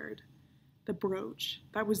he cared. The brooch,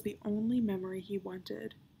 that was the only memory he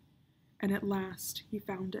wanted. And at last he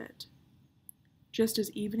found it. Just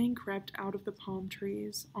as evening crept out of the palm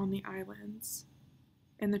trees on the islands,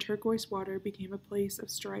 and the turquoise water became a place of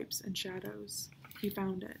stripes and shadows, he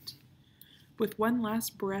found it. With one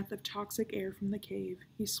last breath of toxic air from the cave,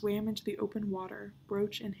 he swam into the open water,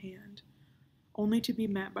 brooch in hand, only to be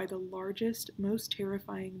met by the largest, most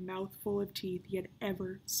terrifying mouthful of teeth he had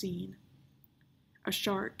ever seen. A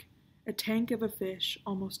shark, a tank of a fish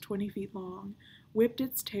almost 20 feet long, whipped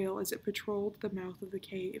its tail as it patrolled the mouth of the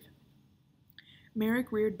cave.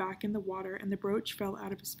 Merrick reared back in the water and the brooch fell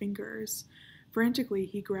out of his fingers. Frantically,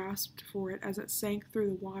 he grasped for it as it sank through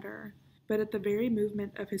the water, but at the very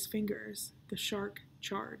movement of his fingers, the shark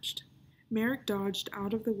charged. Merrick dodged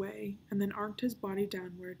out of the way and then arced his body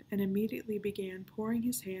downward and immediately began pouring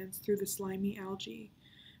his hands through the slimy algae,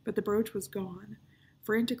 but the brooch was gone.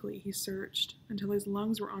 Frantically, he searched until his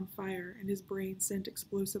lungs were on fire and his brain sent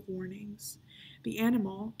explosive warnings. The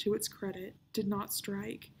animal, to its credit, did not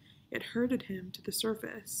strike. It herded him to the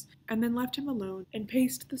surface, and then left him alone and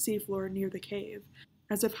paced the seafloor near the cave,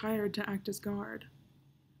 as if hired to act as guard.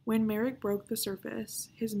 When Merrick broke the surface,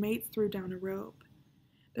 his mates threw down a rope.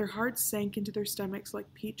 Their hearts sank into their stomachs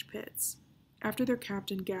like peach pits. After their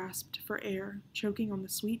captain gasped for air, choking on the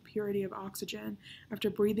sweet purity of oxygen after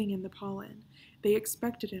breathing in the pollen, they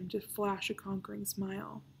expected him to flash a conquering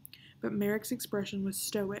smile. But Merrick's expression was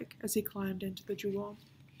stoic as he climbed into the Jewel.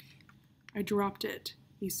 I dropped it,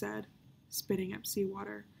 he said, spitting up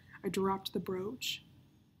seawater. I dropped the brooch.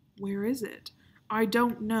 Where is it? I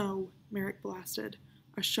don't know, Merrick blasted.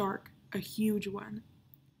 A shark, a huge one.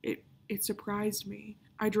 It surprised me.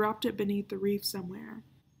 I dropped it beneath the reef somewhere.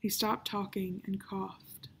 He stopped talking and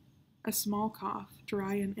coughed. A small cough,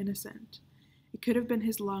 dry and innocent. It could have been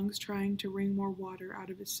his lungs trying to wring more water out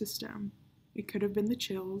of his system. It could have been the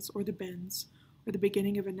chills or the bends or the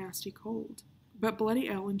beginning of a nasty cold. But Bloody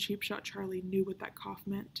Elle and Cheap Shot Charlie knew what that cough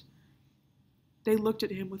meant. They looked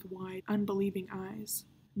at him with wide, unbelieving eyes.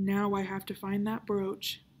 "Now I have to find that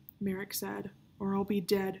brooch," Merrick said, "or I'll be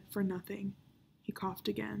dead for nothing." He coughed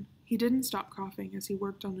again. He didn't stop coughing as he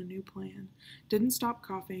worked on a new plan. Didn't stop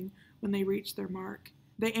coughing when they reached their mark.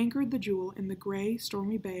 They anchored the Jewel in the gray,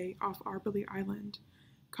 stormy bay off Arberley Island,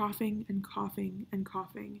 coughing and coughing and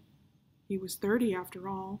coughing. He was 30 after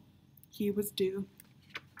all. He was due.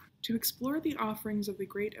 To explore the offerings of the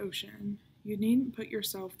great ocean, you needn't put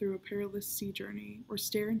yourself through a perilous sea journey, or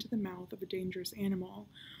stare into the mouth of a dangerous animal,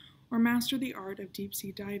 or master the art of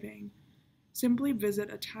deep-sea diving. Simply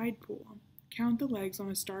visit a tide pool, count the legs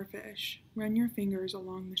on a starfish, run your fingers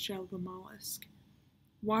along the shell of a mollusk.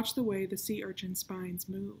 Watch the way the sea urchin's spines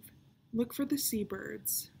move. Look for the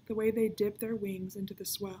seabirds, the way they dip their wings into the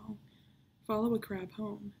swell. Follow a crab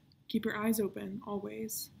home. Keep your eyes open,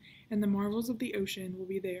 always, and the marvels of the ocean will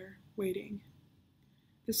be there, waiting.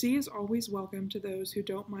 The sea is always welcome to those who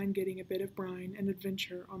don't mind getting a bit of brine and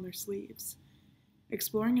adventure on their sleeves.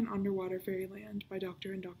 Exploring an Underwater Fairyland by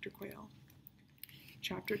Dr. and Dr. Quayle.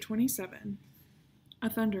 Chapter 27. A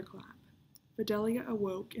Thunderclap. Fidelia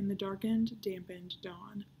awoke in the darkened, dampened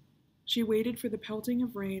dawn. She waited for the pelting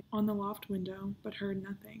of rain on the loft window, but heard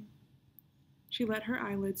nothing. She let her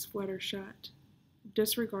eyelids flutter shut,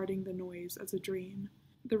 disregarding the noise as a dream.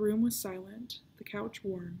 The room was silent, the couch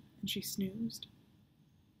warm, and she snoozed.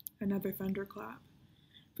 Another thunderclap.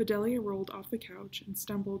 Fidelia rolled off the couch and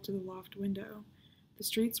stumbled to the loft window. The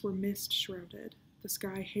streets were mist-shrouded, the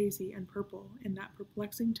sky hazy and purple in that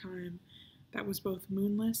perplexing time that was both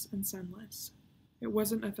moonless and sunless. It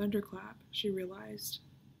wasn't a thunderclap, she realized.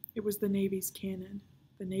 It was the Navy's cannon,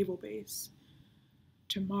 the naval base.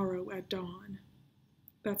 Tomorrow at dawn.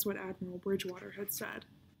 That's what Admiral Bridgewater had said.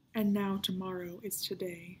 And now tomorrow is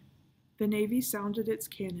today. The Navy sounded its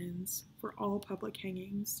cannons for all public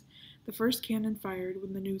hangings. The first cannon fired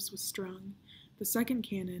when the noose was strung, the second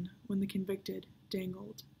cannon when the convicted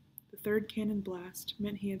dangled. The third cannon blast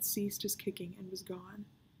meant he had ceased his kicking and was gone.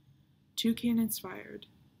 2 cannons fired.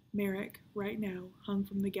 Merrick, right now, hung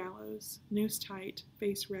from the gallows, noose tight,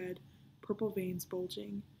 face red, purple veins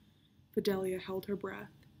bulging. Fidelia held her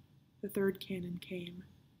breath. The third cannon came.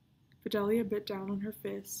 Fidelia bit down on her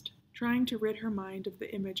fist, trying to rid her mind of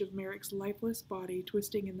the image of Merrick's lifeless body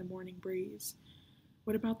twisting in the morning breeze.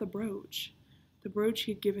 What about the brooch? The brooch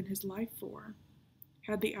he'd given his life for.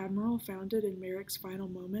 Had the Admiral found it in Merrick's final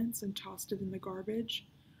moments and tossed it in the garbage?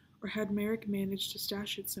 Or had Merrick managed to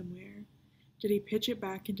stash it somewhere? Did he pitch it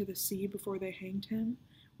back into the sea before they hanged him,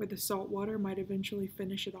 where the salt water might eventually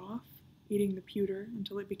finish it off, eating the pewter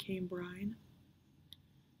until it became brine?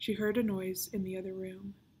 She heard a noise in the other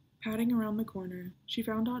room. Padding around the corner, she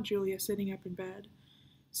found Aunt Julia sitting up in bed,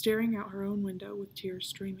 staring out her own window with tears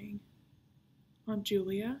streaming. "Aunt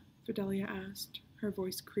Julia?" Fidelia asked, her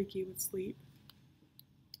voice creaky with sleep.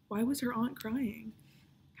 Why was her aunt crying?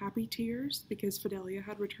 Happy tears because Fidelia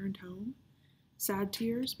had returned home? Sad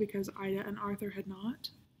tears because Ida and Arthur had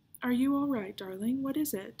not? "Are you all right, darling? What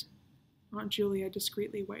is it?" Aunt Julia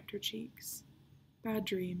discreetly wiped her cheeks. "Bad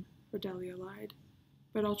dream," Fidelia lied,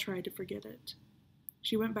 "but I'll try to forget it."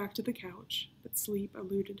 She went back to the couch, but sleep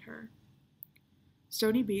eluded her.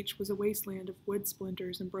 Stony Beach was a wasteland of wood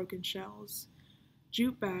splinters and broken shells,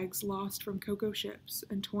 jute bags lost from cocoa ships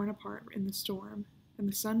and torn apart in the storm, and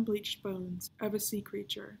the sun-bleached bones of a sea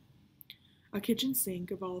creature. A kitchen sink,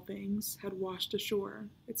 of all things, had washed ashore,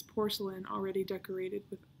 its porcelain already decorated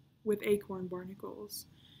with acorn barnacles.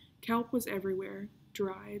 Kelp was everywhere,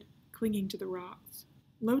 dried, clinging to the rocks.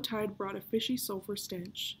 Low tide brought a fishy sulfur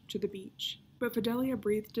stench to the beach, but Fidelia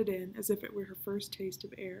breathed it in as if it were her first taste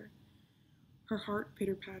of air. Her heart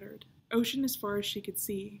pitter-pattered. Ocean as far as she could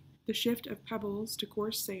see, the shift of pebbles to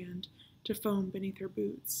coarse sand to foam beneath her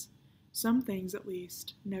boots. Some things, at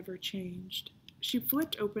least, never changed. She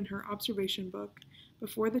flipped open her observation book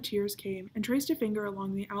before the tears came and traced a finger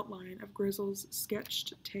along the outline of Grizzle's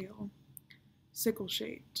sketched tail.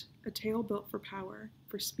 Sickle-shaped, a tail built for power,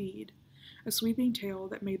 for speed, a sweeping tail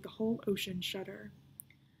that made the whole ocean shudder.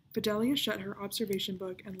 Fidelia shut her observation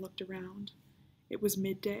book and looked around. It was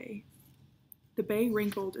midday. The bay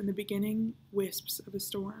wrinkled in the beginning wisps of a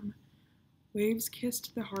storm. Waves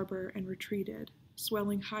kissed the harbor and retreated,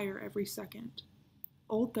 swelling higher every second.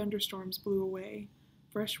 Old thunderstorms blew away.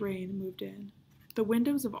 Fresh rain moved in. The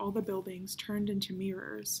windows of all the buildings turned into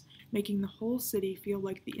mirrors, making the whole city feel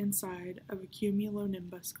like the inside of a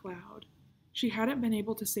cumulonimbus cloud. She hadn't been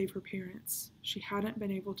able to save her parents. She hadn't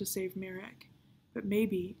been able to save Merrick. But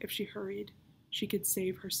maybe, if she hurried, she could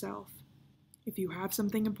save herself. If you have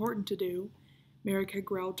something important to do, Merrick had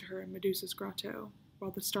growled to her in Medusa's grotto,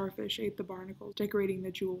 while the starfish ate the barnacles decorating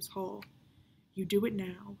the jewel's hull. You do it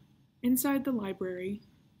now. Inside the library,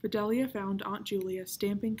 Fidelia found Aunt Julia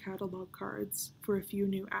stamping catalog cards for a few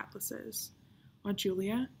new atlases. Aunt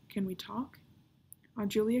Julia, can we talk?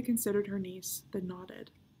 Aunt Julia considered her niece, then nodded.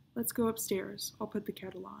 Let's go upstairs. I'll put the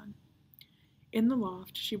kettle on. In the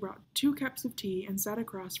loft, she brought 2 cups of tea and sat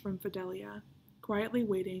across from Fidelia, quietly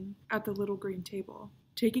waiting at the little green table.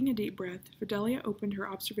 Taking a deep breath, Fidelia opened her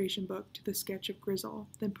observation book to the sketch of Grizzle,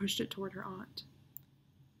 then pushed it toward her aunt.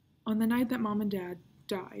 On the night that Mom and Dad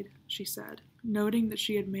died, she said, noting that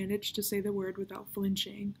she had managed to say the word without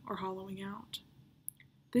flinching or hollowing out.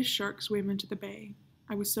 This shark swam into the bay.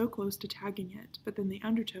 I was so close to tagging it, but then the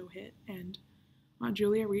undertow hit, and Aunt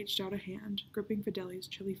Julia reached out a hand, gripping Fidelia's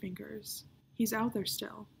chilly fingers. He's out there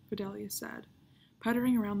still, Fidelia said,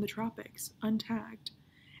 puttering around the tropics, untagged.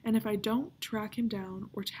 And if I don't track him down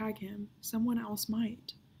or tag him, someone else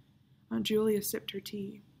might. Aunt Julia sipped her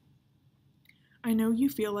tea. I know you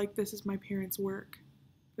feel like this is my parents' work,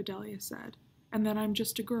 Fidelia said, and that I'm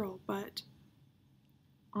just a girl, but...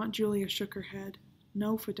 Aunt Julia shook her head.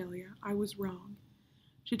 No, Fidelia, I was wrong.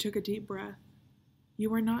 She took a deep breath.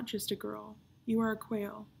 You are not just a girl. You are a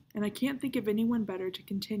quail, and I can't think of anyone better to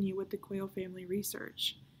continue with the quail family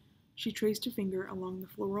research. She traced a finger along the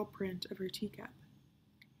floral print of her teacup.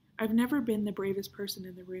 I've never been the bravest person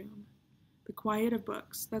in the room. The quiet of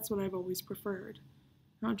books, that's what I've always preferred.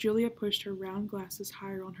 Aunt Julia pushed her round glasses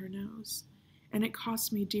higher on her nose, and it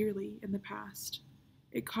cost me dearly in the past.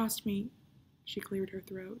 It cost me... She cleared her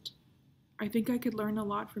throat. I think I could learn a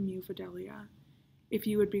lot from you, Fidelia, if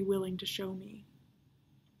you would be willing to show me.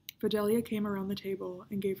 Fidelia came around the table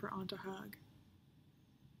and gave her aunt a hug.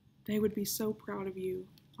 They would be so proud of you,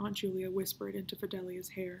 Aunt Julia whispered into Fidelia's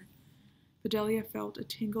hair. Fidelia felt a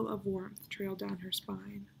tingle of warmth trail down her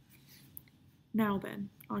spine. Now then,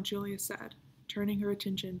 Aunt Julia said, turning her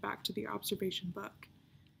attention back to the observation book.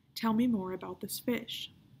 Tell me more about this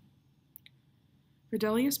fish.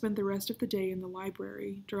 Fidelia spent the rest of the day in the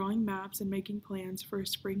library, drawing maps and making plans for a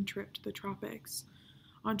spring trip to the tropics.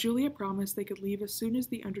 Aunt Julia promised they could leave as soon as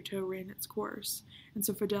the undertow ran its course, and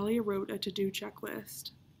so Fidelia wrote a to-do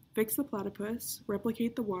checklist. Fix the platypus,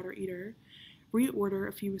 replicate the water eater, reorder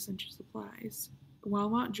a few essential supplies,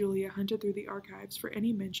 while Aunt Julia hunted through the archives for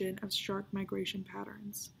any mention of shark migration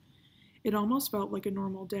patterns. It almost felt like a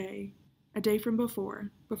normal day, a day from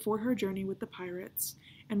before her journey with the pirates,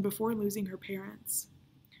 and before losing her parents.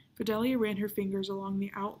 Fidelia ran her fingers along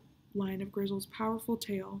the outline of Grizzle's powerful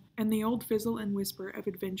tail, and the old fizzle and whisper of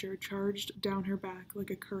adventure charged down her back like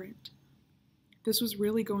a current. This was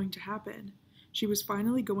really going to happen. She was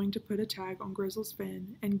finally going to put a tag on Grizzle's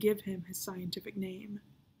fin and give him his scientific name.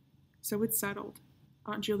 So it's settled.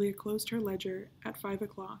 Aunt Julia closed her ledger at 5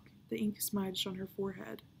 o'clock, the ink smudged on her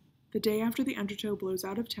forehead. The day after the undertow blows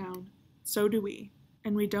out of town, so do we,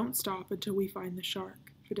 and we don't stop until we find the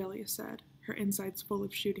shark, Fidelia said, her insides full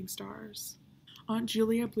of shooting stars. Aunt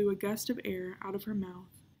Julia blew a gust of air out of her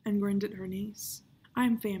mouth and grinned at her niece.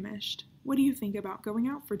 I'm famished. What do you think about going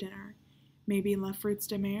out for dinner? Maybe La Fruits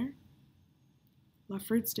de Mer? La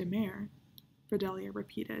Fruits de Mer, Fidelia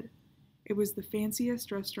repeated. It was the fanciest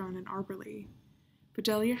restaurant in Arborlee.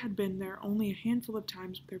 Fidelia had been there only a handful of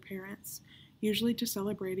times with her parents, usually to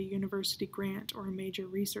celebrate a university grant or a major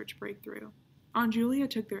research breakthrough. Aunt Julia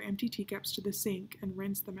took their empty teacups to the sink and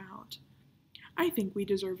rinsed them out. I think we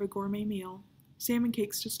deserve a gourmet meal. Salmon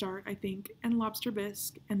cakes to start, I think, and lobster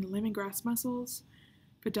bisque, and the lemongrass mussels.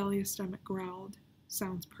 Fidelia's stomach growled.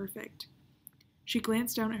 Sounds perfect. She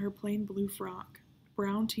glanced down at her plain blue frock.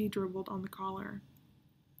 Brown tea dribbled on the collar.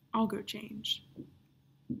 I'll go change.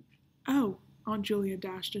 Oh, Aunt Julia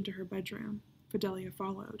dashed into her bedroom. Fidelia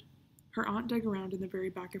followed. Her aunt dug around in the very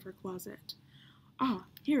back of her closet. Ah,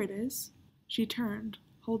 here it is. She turned,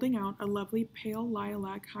 holding out a lovely pale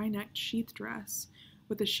lilac high-necked sheath dress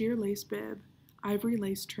with a sheer lace bib, ivory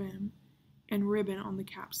lace trim, and ribbon on the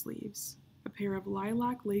cap sleeves. A pair of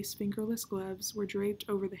lilac lace fingerless gloves were draped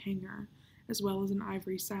over the hanger, as well as an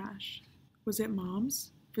ivory sash. Was it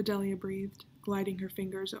Mom's? Fidelia breathed, gliding her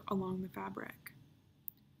fingers along the fabric.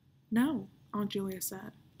 No, Aunt Julia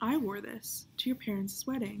said. I wore this to your parents'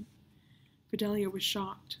 wedding. Fidelia was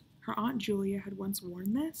shocked. Her Aunt Julia had once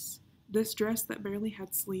worn this? This dress that barely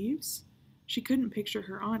had sleeves? She couldn't picture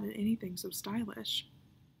her aunt in anything so stylish.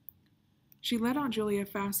 She let Aunt Julia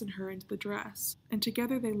fasten her into the dress, and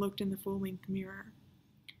together they looked in the full-length mirror.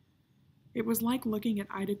 It was like looking at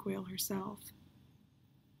Ida Quayle herself.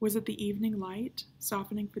 Was it the evening light,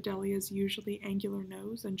 softening Fidelia's usually angular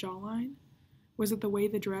nose and jawline? Was it the way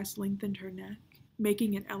the dress lengthened her neck,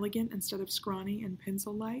 making it elegant instead of scrawny and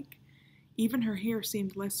pencil-like? Even her hair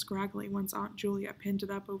seemed less scraggly once Aunt Julia pinned it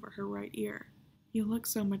up over her right ear. "You look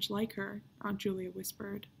so much like her," Aunt Julia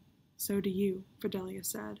whispered. "So do you," Fidelia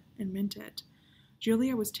said, and meant it.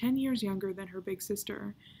 Julia was 10 years younger than her big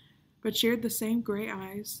sister, but shared the same gray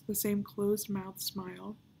eyes, the same closed-mouthed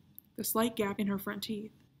smile, the slight gap in her front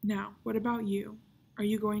teeth. "Now, what about you? Are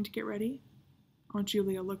you going to get ready?" Aunt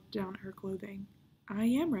Julia looked down at her clothing. "I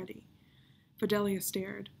am ready." Fidelia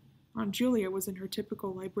stared. Aunt Julia was in her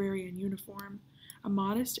typical librarian uniform, a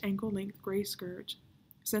modest ankle-length gray skirt,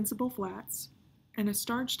 sensible flats, and a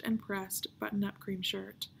starched and pressed button-up cream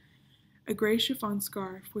shirt. A gray chiffon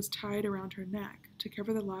scarf was tied around her neck to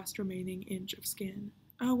cover the last remaining inch of skin.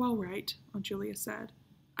 "Oh, all right," Aunt Julia said.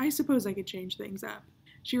 "I suppose I could change things up."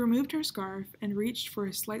 She removed her scarf and reached for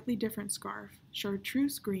a slightly different scarf,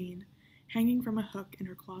 chartreuse green, hanging from a hook in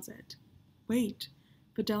her closet. "Wait!"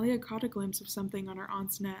 Fidelia caught a glimpse of something on her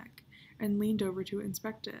aunt's neck and leaned over to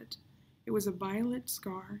inspect it. It was a violet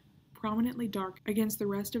scar, prominently dark against the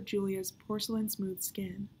rest of Julia's porcelain-smooth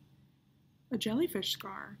skin. "A jellyfish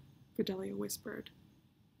scar," Fidelia whispered.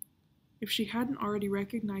 If she hadn't already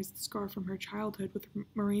recognized the scar from her childhood with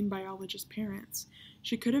marine biologist parents,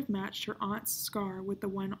 she could have matched her aunt's scar with the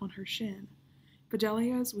one on her shin.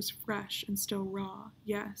 Fidelia's was fresh and still raw,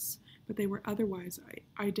 yes, but they were otherwise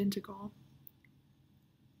identical.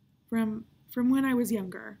 From when I was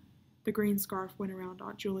younger," the green scarf went around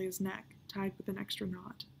Aunt Julia's neck, tied with an extra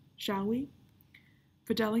knot. "Shall we?"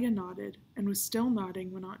 Fidelia nodded, and was still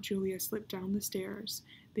nodding when Aunt Julia slipped down the stairs,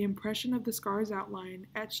 the impression of the scar's outline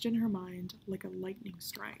etched in her mind like a lightning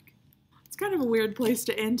strike. It's kind of a weird place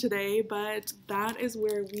to end today, but that is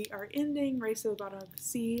where we are ending Race to the Bottom of the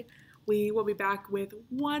Sea. We will be back with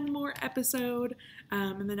one more episode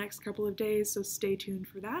in the next couple of days, so stay tuned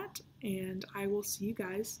for that, and I will see you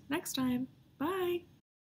guys next time. Bye!